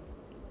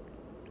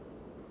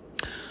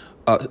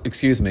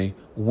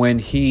 When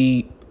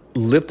he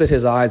lifted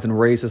his eyes and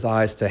raised his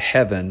eyes to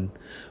heaven,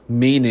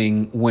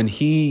 meaning when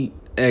he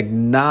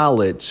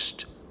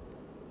acknowledged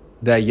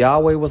that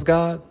Yahweh was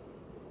God,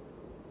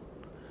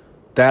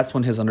 that's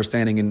when his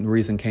understanding and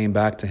reason came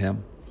back to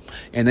him.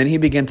 And then he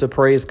began to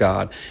praise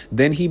God.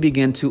 Then he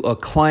began to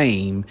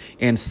acclaim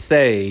and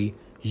say,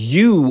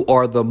 "You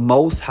are the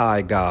Most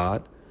High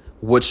God,"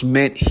 which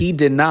meant he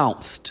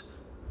denounced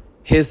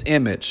his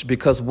image,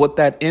 because what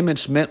that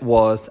image meant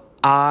was,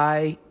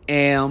 "I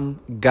am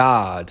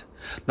God."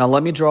 Now,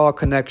 let me draw a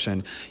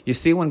connection. You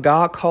see, when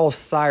God calls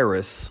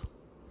Cyrus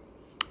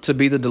to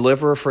be the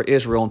deliverer for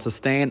Israel and to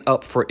stand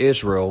up for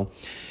Israel,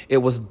 it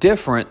was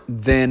different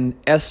than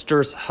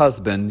Esther's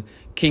husband,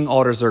 King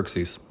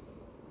Artaxerxes.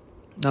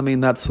 I mean,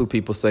 that's who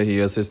people say he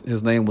is.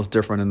 His name was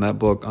different in that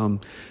book.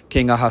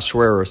 King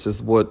Ahasuerus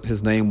is what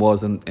his name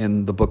was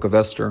in the book of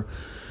Esther.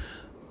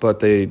 But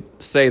they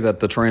say that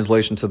the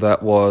translation to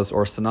that was,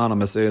 or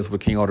synonymous is,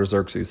 with King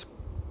Artaxerxes.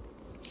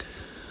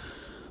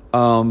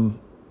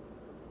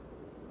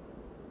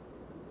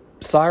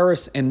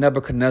 Cyrus and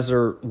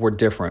Nebuchadnezzar were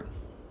different.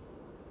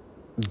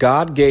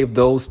 God gave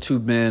those two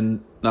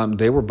men,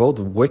 they were both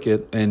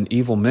wicked and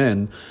evil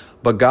men,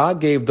 but God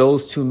gave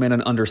those two men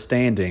an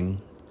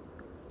understanding,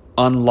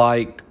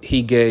 unlike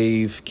he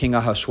gave King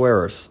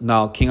Ahasuerus.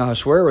 Now, King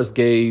Ahasuerus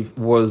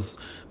was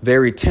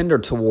very tender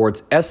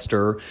towards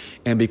Esther,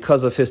 and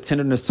because of his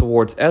tenderness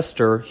towards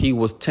Esther, he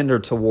was tender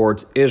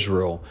towards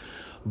Israel.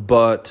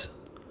 But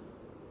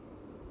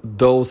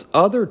those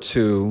other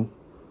two,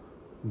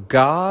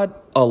 God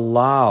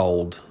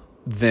allowed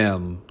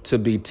them to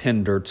be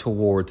tender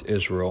towards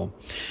Israel.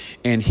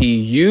 And he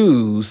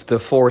used the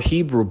 4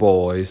 Hebrew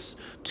boys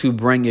to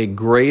bring a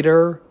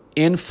greater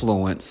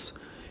influence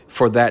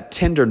for that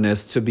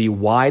tenderness to be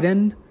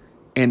widened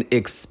and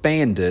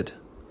expanded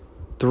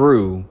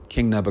through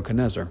King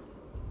Nebuchadnezzar.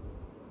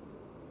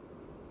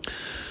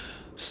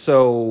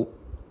 So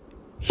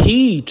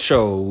he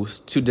chose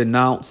to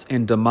denounce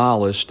and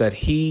demolish that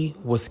he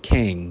was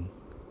king,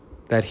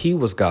 that he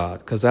was God,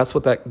 because that's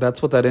what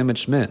that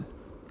image meant.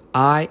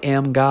 I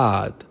am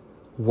God.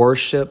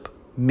 Worship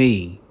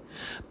me.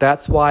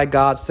 That's why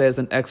God says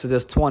in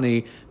Exodus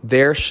 20,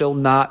 there shall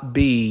not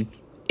be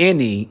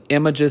any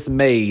images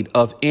made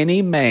of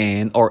any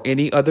man or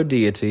any other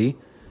deity.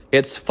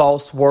 It's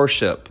false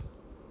worship.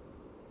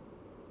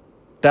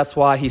 That's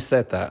why he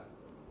said that.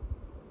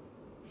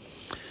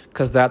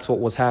 Because that's what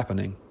was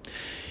happening.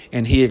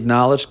 And he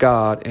acknowledged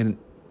God, and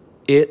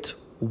it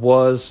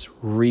was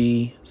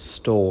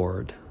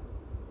restored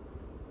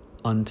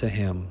unto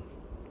him.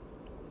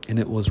 And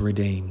it was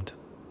redeemed.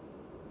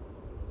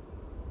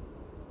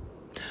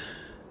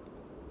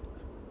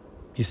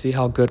 You see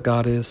how good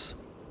God is?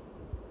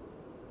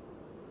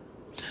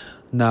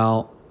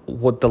 Now,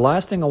 the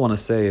last thing I want to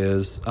say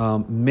is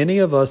many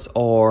of us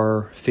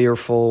are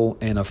fearful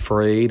and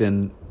afraid,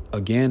 and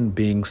again,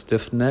 being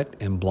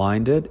stiff-necked and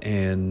blinded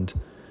and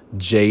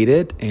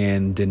jaded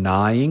and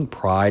denying,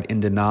 pride and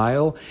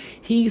denial.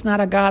 He's not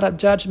a God of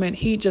judgment.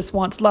 He just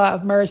wants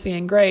love, mercy,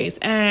 and grace.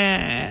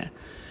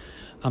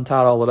 I'm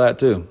tired of all of that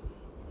too,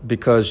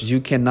 because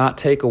you cannot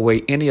take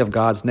away any of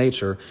God's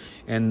nature.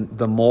 And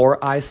the more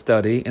I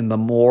study and the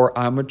more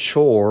I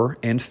mature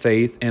in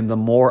faith and the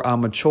more I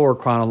mature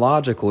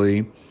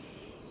chronologically,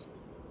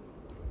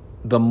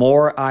 the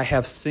more I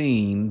have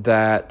seen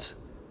that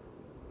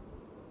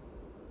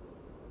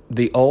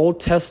the Old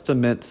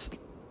Testament's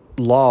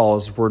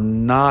laws were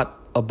not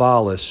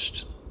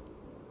abolished.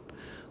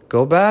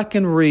 Go back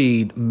and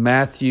read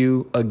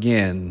Matthew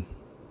again.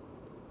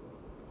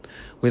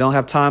 We don't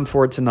have time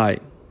for it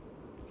tonight,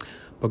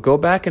 but go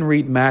back and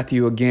read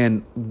Matthew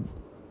again,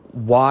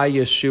 why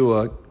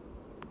Yeshua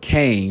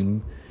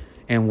came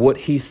and what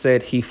he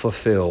said he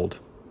fulfilled.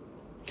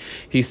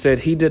 He said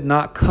he did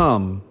not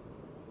come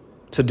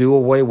to do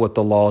away with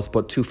the laws,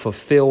 but to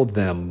fulfill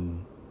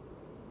them.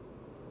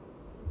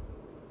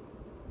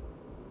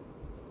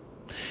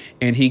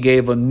 And he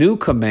gave a new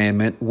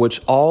commandment,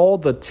 which all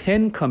the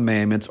 10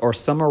 commandments are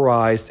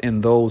summarized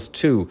in those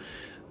two.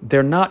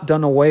 They're not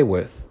done away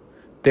with.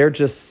 They're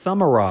just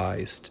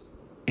summarized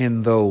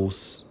in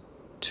those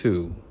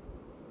two.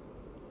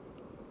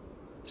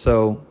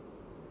 So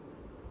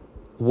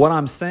what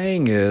I'm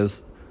saying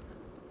is,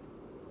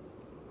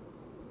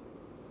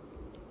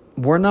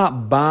 we're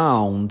not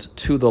bound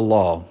to the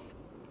law.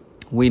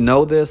 We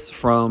know this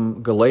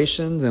from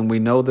Galatians, and we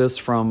know this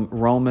from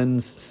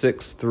Romans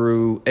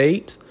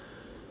 6-8.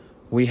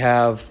 We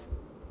have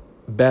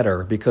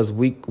better, because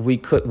we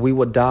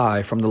would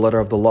die from the letter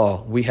of the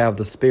law. We have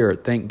the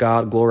Spirit. Thank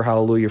God, glory,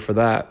 hallelujah for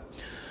that.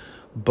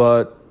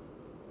 But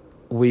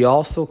we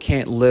also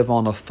can't live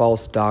on a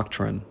false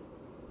doctrine.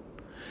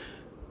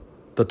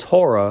 The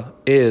Torah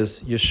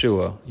is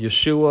Yeshua.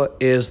 Yeshua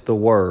is the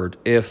word.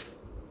 If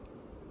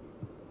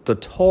the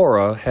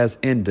Torah has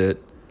ended,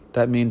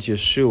 that means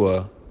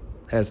Yeshua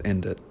has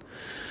ended.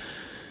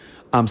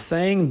 I'm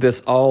saying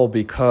this all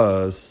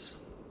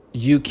because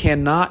You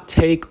cannot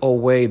take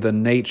away the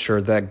nature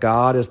that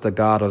God is the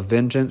God of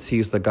vengeance.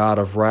 He's the God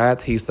of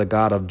wrath. He's the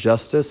God of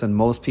justice. And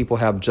most people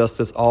have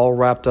justice all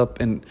wrapped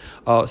up in,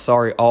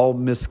 all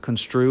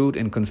misconstrued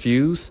and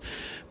confused,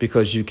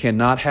 because you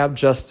cannot have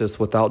justice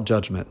without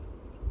judgment.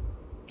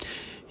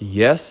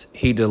 Yes,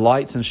 he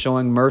delights in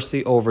showing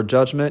mercy over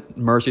judgment.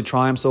 Mercy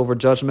triumphs over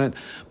judgment,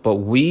 but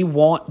we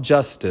want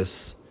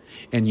justice.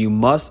 And you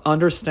must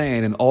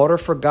understand, in order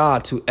for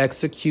God to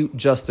execute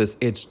justice,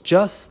 it's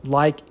just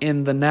like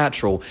in the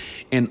natural.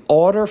 In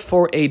order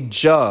for a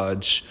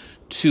judge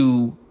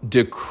to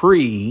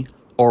decree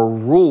or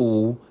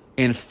rule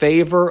in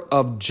favor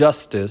of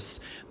justice,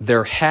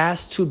 there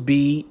has to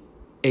be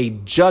a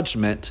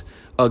judgment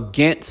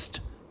against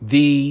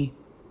the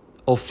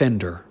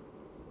offender.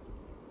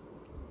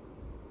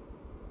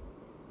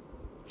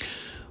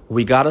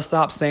 We got to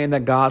stop saying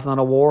that God's not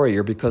a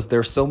warrior, because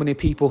there's so many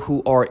people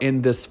who are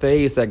in this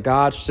phase that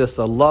God's just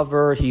a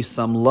lover. He's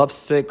some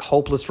lovesick,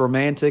 hopeless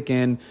romantic,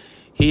 and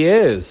he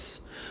is.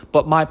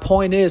 But my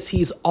point is,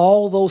 he's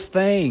all those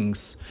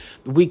things.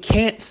 We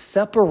can't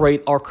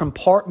separate or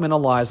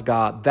compartmentalize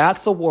God.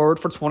 That's a word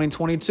for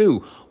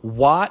 2022.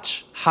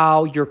 Watch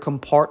how you're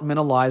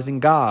compartmentalizing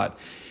God.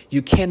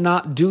 You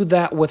cannot do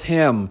that with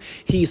him.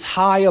 He's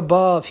high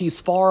above.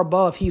 He's far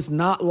above. He's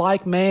not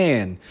like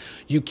man.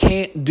 You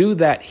can't do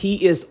that.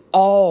 He is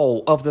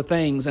all of the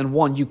things in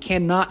one. You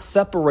cannot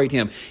separate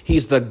him.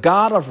 He's the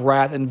God of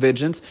wrath and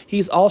vengeance.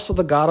 He's also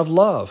the God of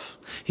love.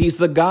 He's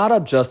the God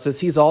of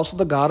justice. He's also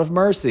the God of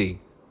mercy.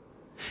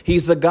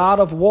 He's the God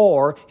of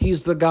war.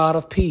 He's the God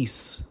of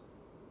peace.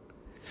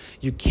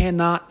 You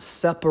cannot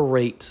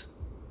separate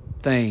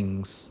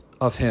things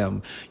of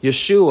him.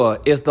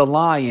 Yeshua is the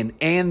lion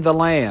and the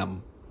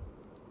lamb.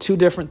 Two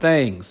different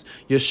things.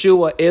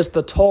 Yeshua is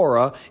the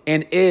Torah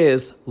and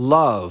is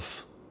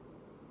love,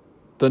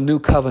 the new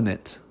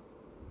covenant.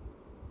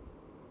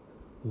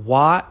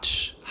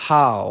 Watch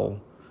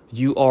how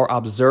you are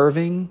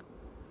observing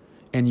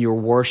and you're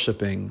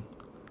worshiping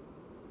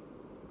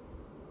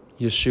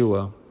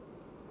Yeshua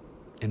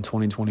in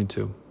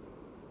 2022.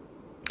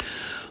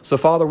 So,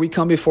 Father, we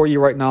come before you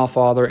right now,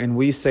 Father, and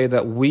we say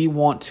that we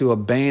want to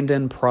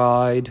abandon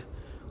pride.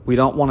 We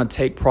don't want to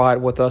take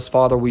pride with us,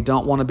 Father. We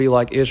don't want to be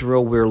like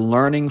Israel. We're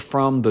learning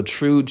from the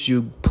truths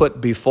you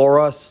put before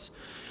us.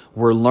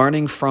 We're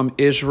learning from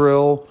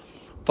Israel,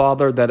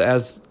 Father, that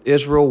as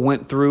Israel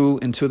went through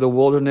into the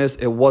wilderness,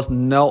 it was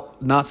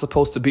not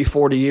supposed to be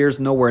 40 years,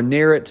 nowhere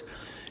near it.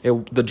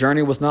 The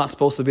journey was not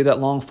supposed to be that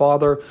long,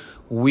 Father.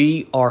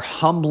 We are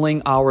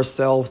humbling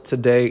ourselves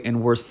today,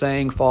 and we're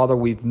saying, Father,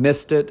 we've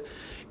missed it.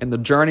 And the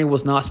journey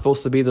was not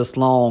supposed to be this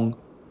long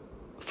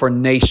for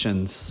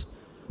nations,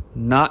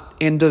 not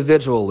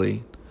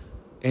individually.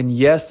 And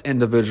yes,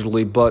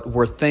 individually, but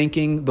we're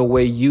thinking the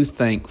way you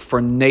think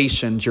for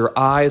nations. Your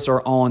eyes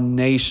are on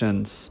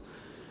nations.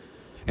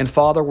 And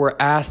Father, we're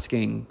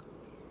asking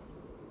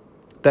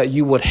that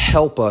you would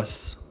help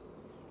us,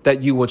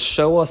 that you would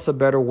show us a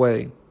better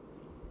way.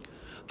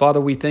 Father,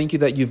 we thank you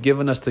that you've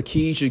given us the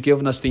keys. You've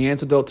given us the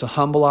antidote to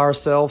humble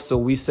ourselves. So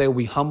we say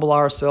we humble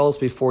ourselves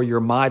before your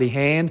mighty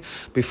hand,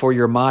 before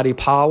your mighty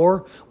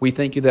power. We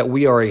thank you that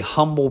we are a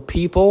humble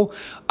people.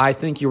 I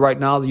thank you right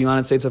now, the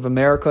United States of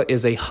America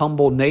is a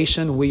humble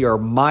nation. We are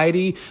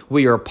mighty,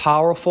 we are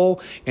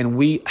powerful, and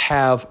we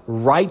have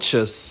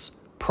righteous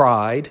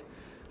pride.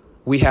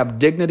 We have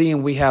dignity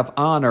and we have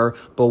honor,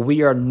 but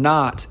we are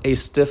not a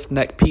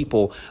stiff-necked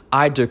people.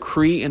 I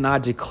decree and I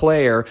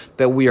declare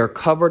that we are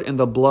covered in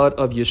the blood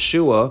of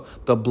Yeshua,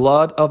 the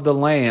blood of the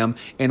Lamb,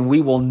 and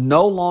we will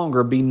no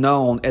longer be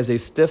known as a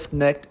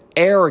stiff-necked,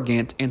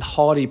 arrogant, and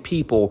haughty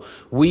people.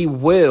 We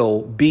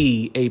will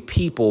be a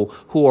people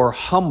who are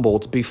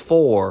humbled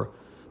before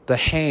the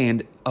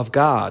hand of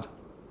God,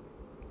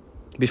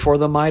 before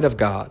the might of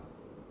God.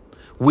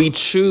 We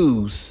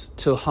choose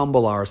to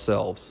humble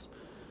ourselves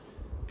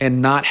and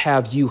not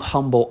have you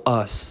humble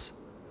us.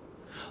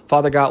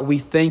 Father God, we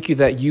thank you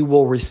that you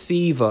will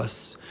receive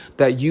us,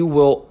 that you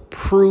will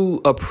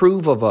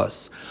approve of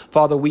us.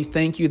 Father, we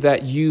thank you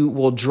that you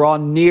will draw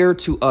near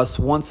to us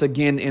once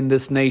again in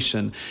this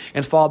nation.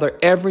 And Father,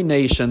 every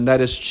nation that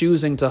is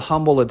choosing to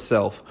humble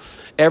itself,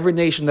 every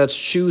nation that's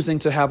choosing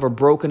to have a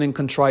broken and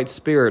contrite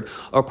spirit,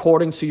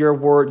 according to your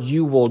word,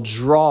 you will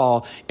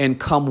draw and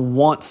come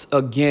once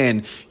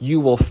again.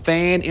 You will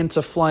fan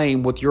into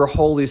flame with your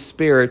Holy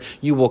Spirit.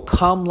 You will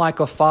come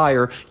like a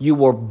fire. You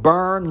will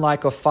burn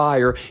like a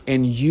fire,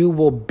 and you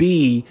will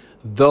be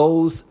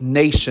those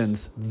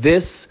nations,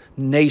 this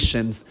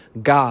nation's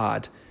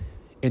God,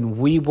 and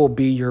we will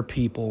be your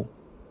people.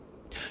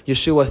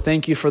 Yeshua,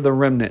 thank you for the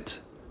remnant.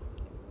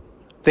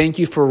 Thank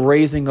you for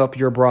raising up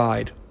your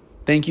bride.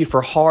 Thank you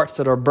for hearts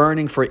that are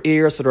burning, for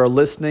ears that are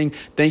listening.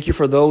 Thank you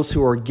for those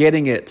who are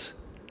getting it.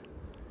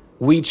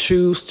 We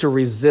choose to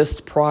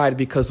resist pride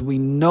because we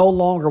no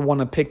longer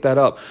want to pick that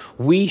up.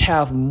 We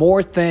have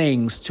more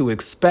things to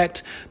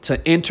expect,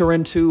 to enter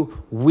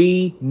into.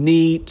 We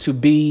need to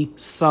be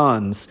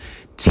sons.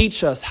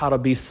 Teach us how to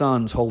be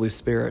sons, Holy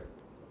Spirit.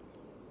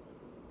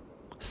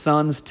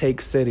 Sons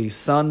take cities.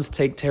 Sons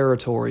take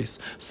territories.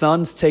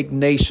 Sons take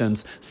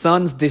nations.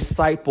 Sons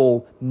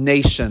disciple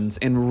nations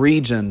and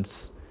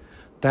regions.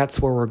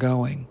 That's where we're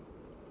going.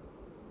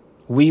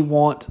 We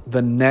want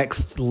the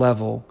next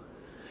level.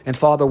 And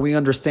Father, we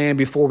understand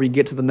before we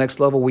get to the next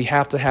level, we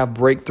have to have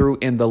breakthrough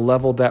in the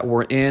level that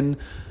we're in.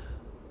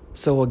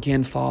 So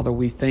again, Father,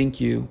 we thank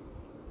you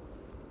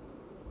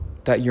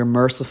that you're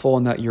merciful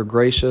and that you're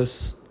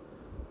gracious,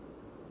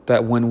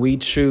 that when we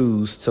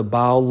choose to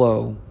bow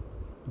low,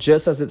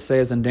 just as it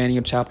says in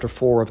Daniel chapter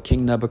 4 of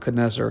King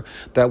Nebuchadnezzar,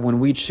 that when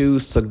we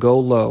choose to go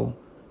low,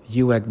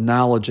 you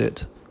acknowledge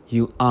it,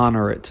 you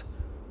honor it,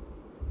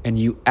 and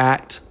you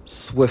act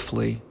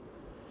swiftly.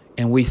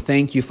 And we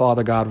thank you,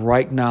 Father God,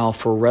 right now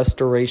for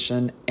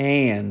restoration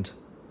and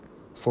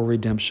for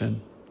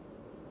redemption.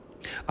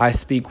 I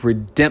speak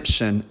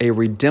redemption, a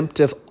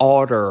redemptive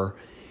order,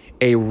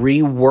 a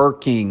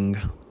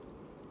reworking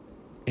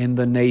in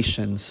the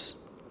nations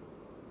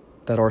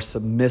that are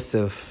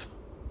submissive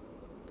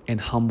and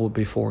humbled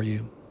before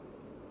you.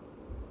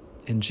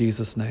 In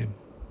Jesus' name,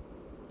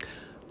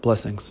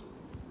 blessings.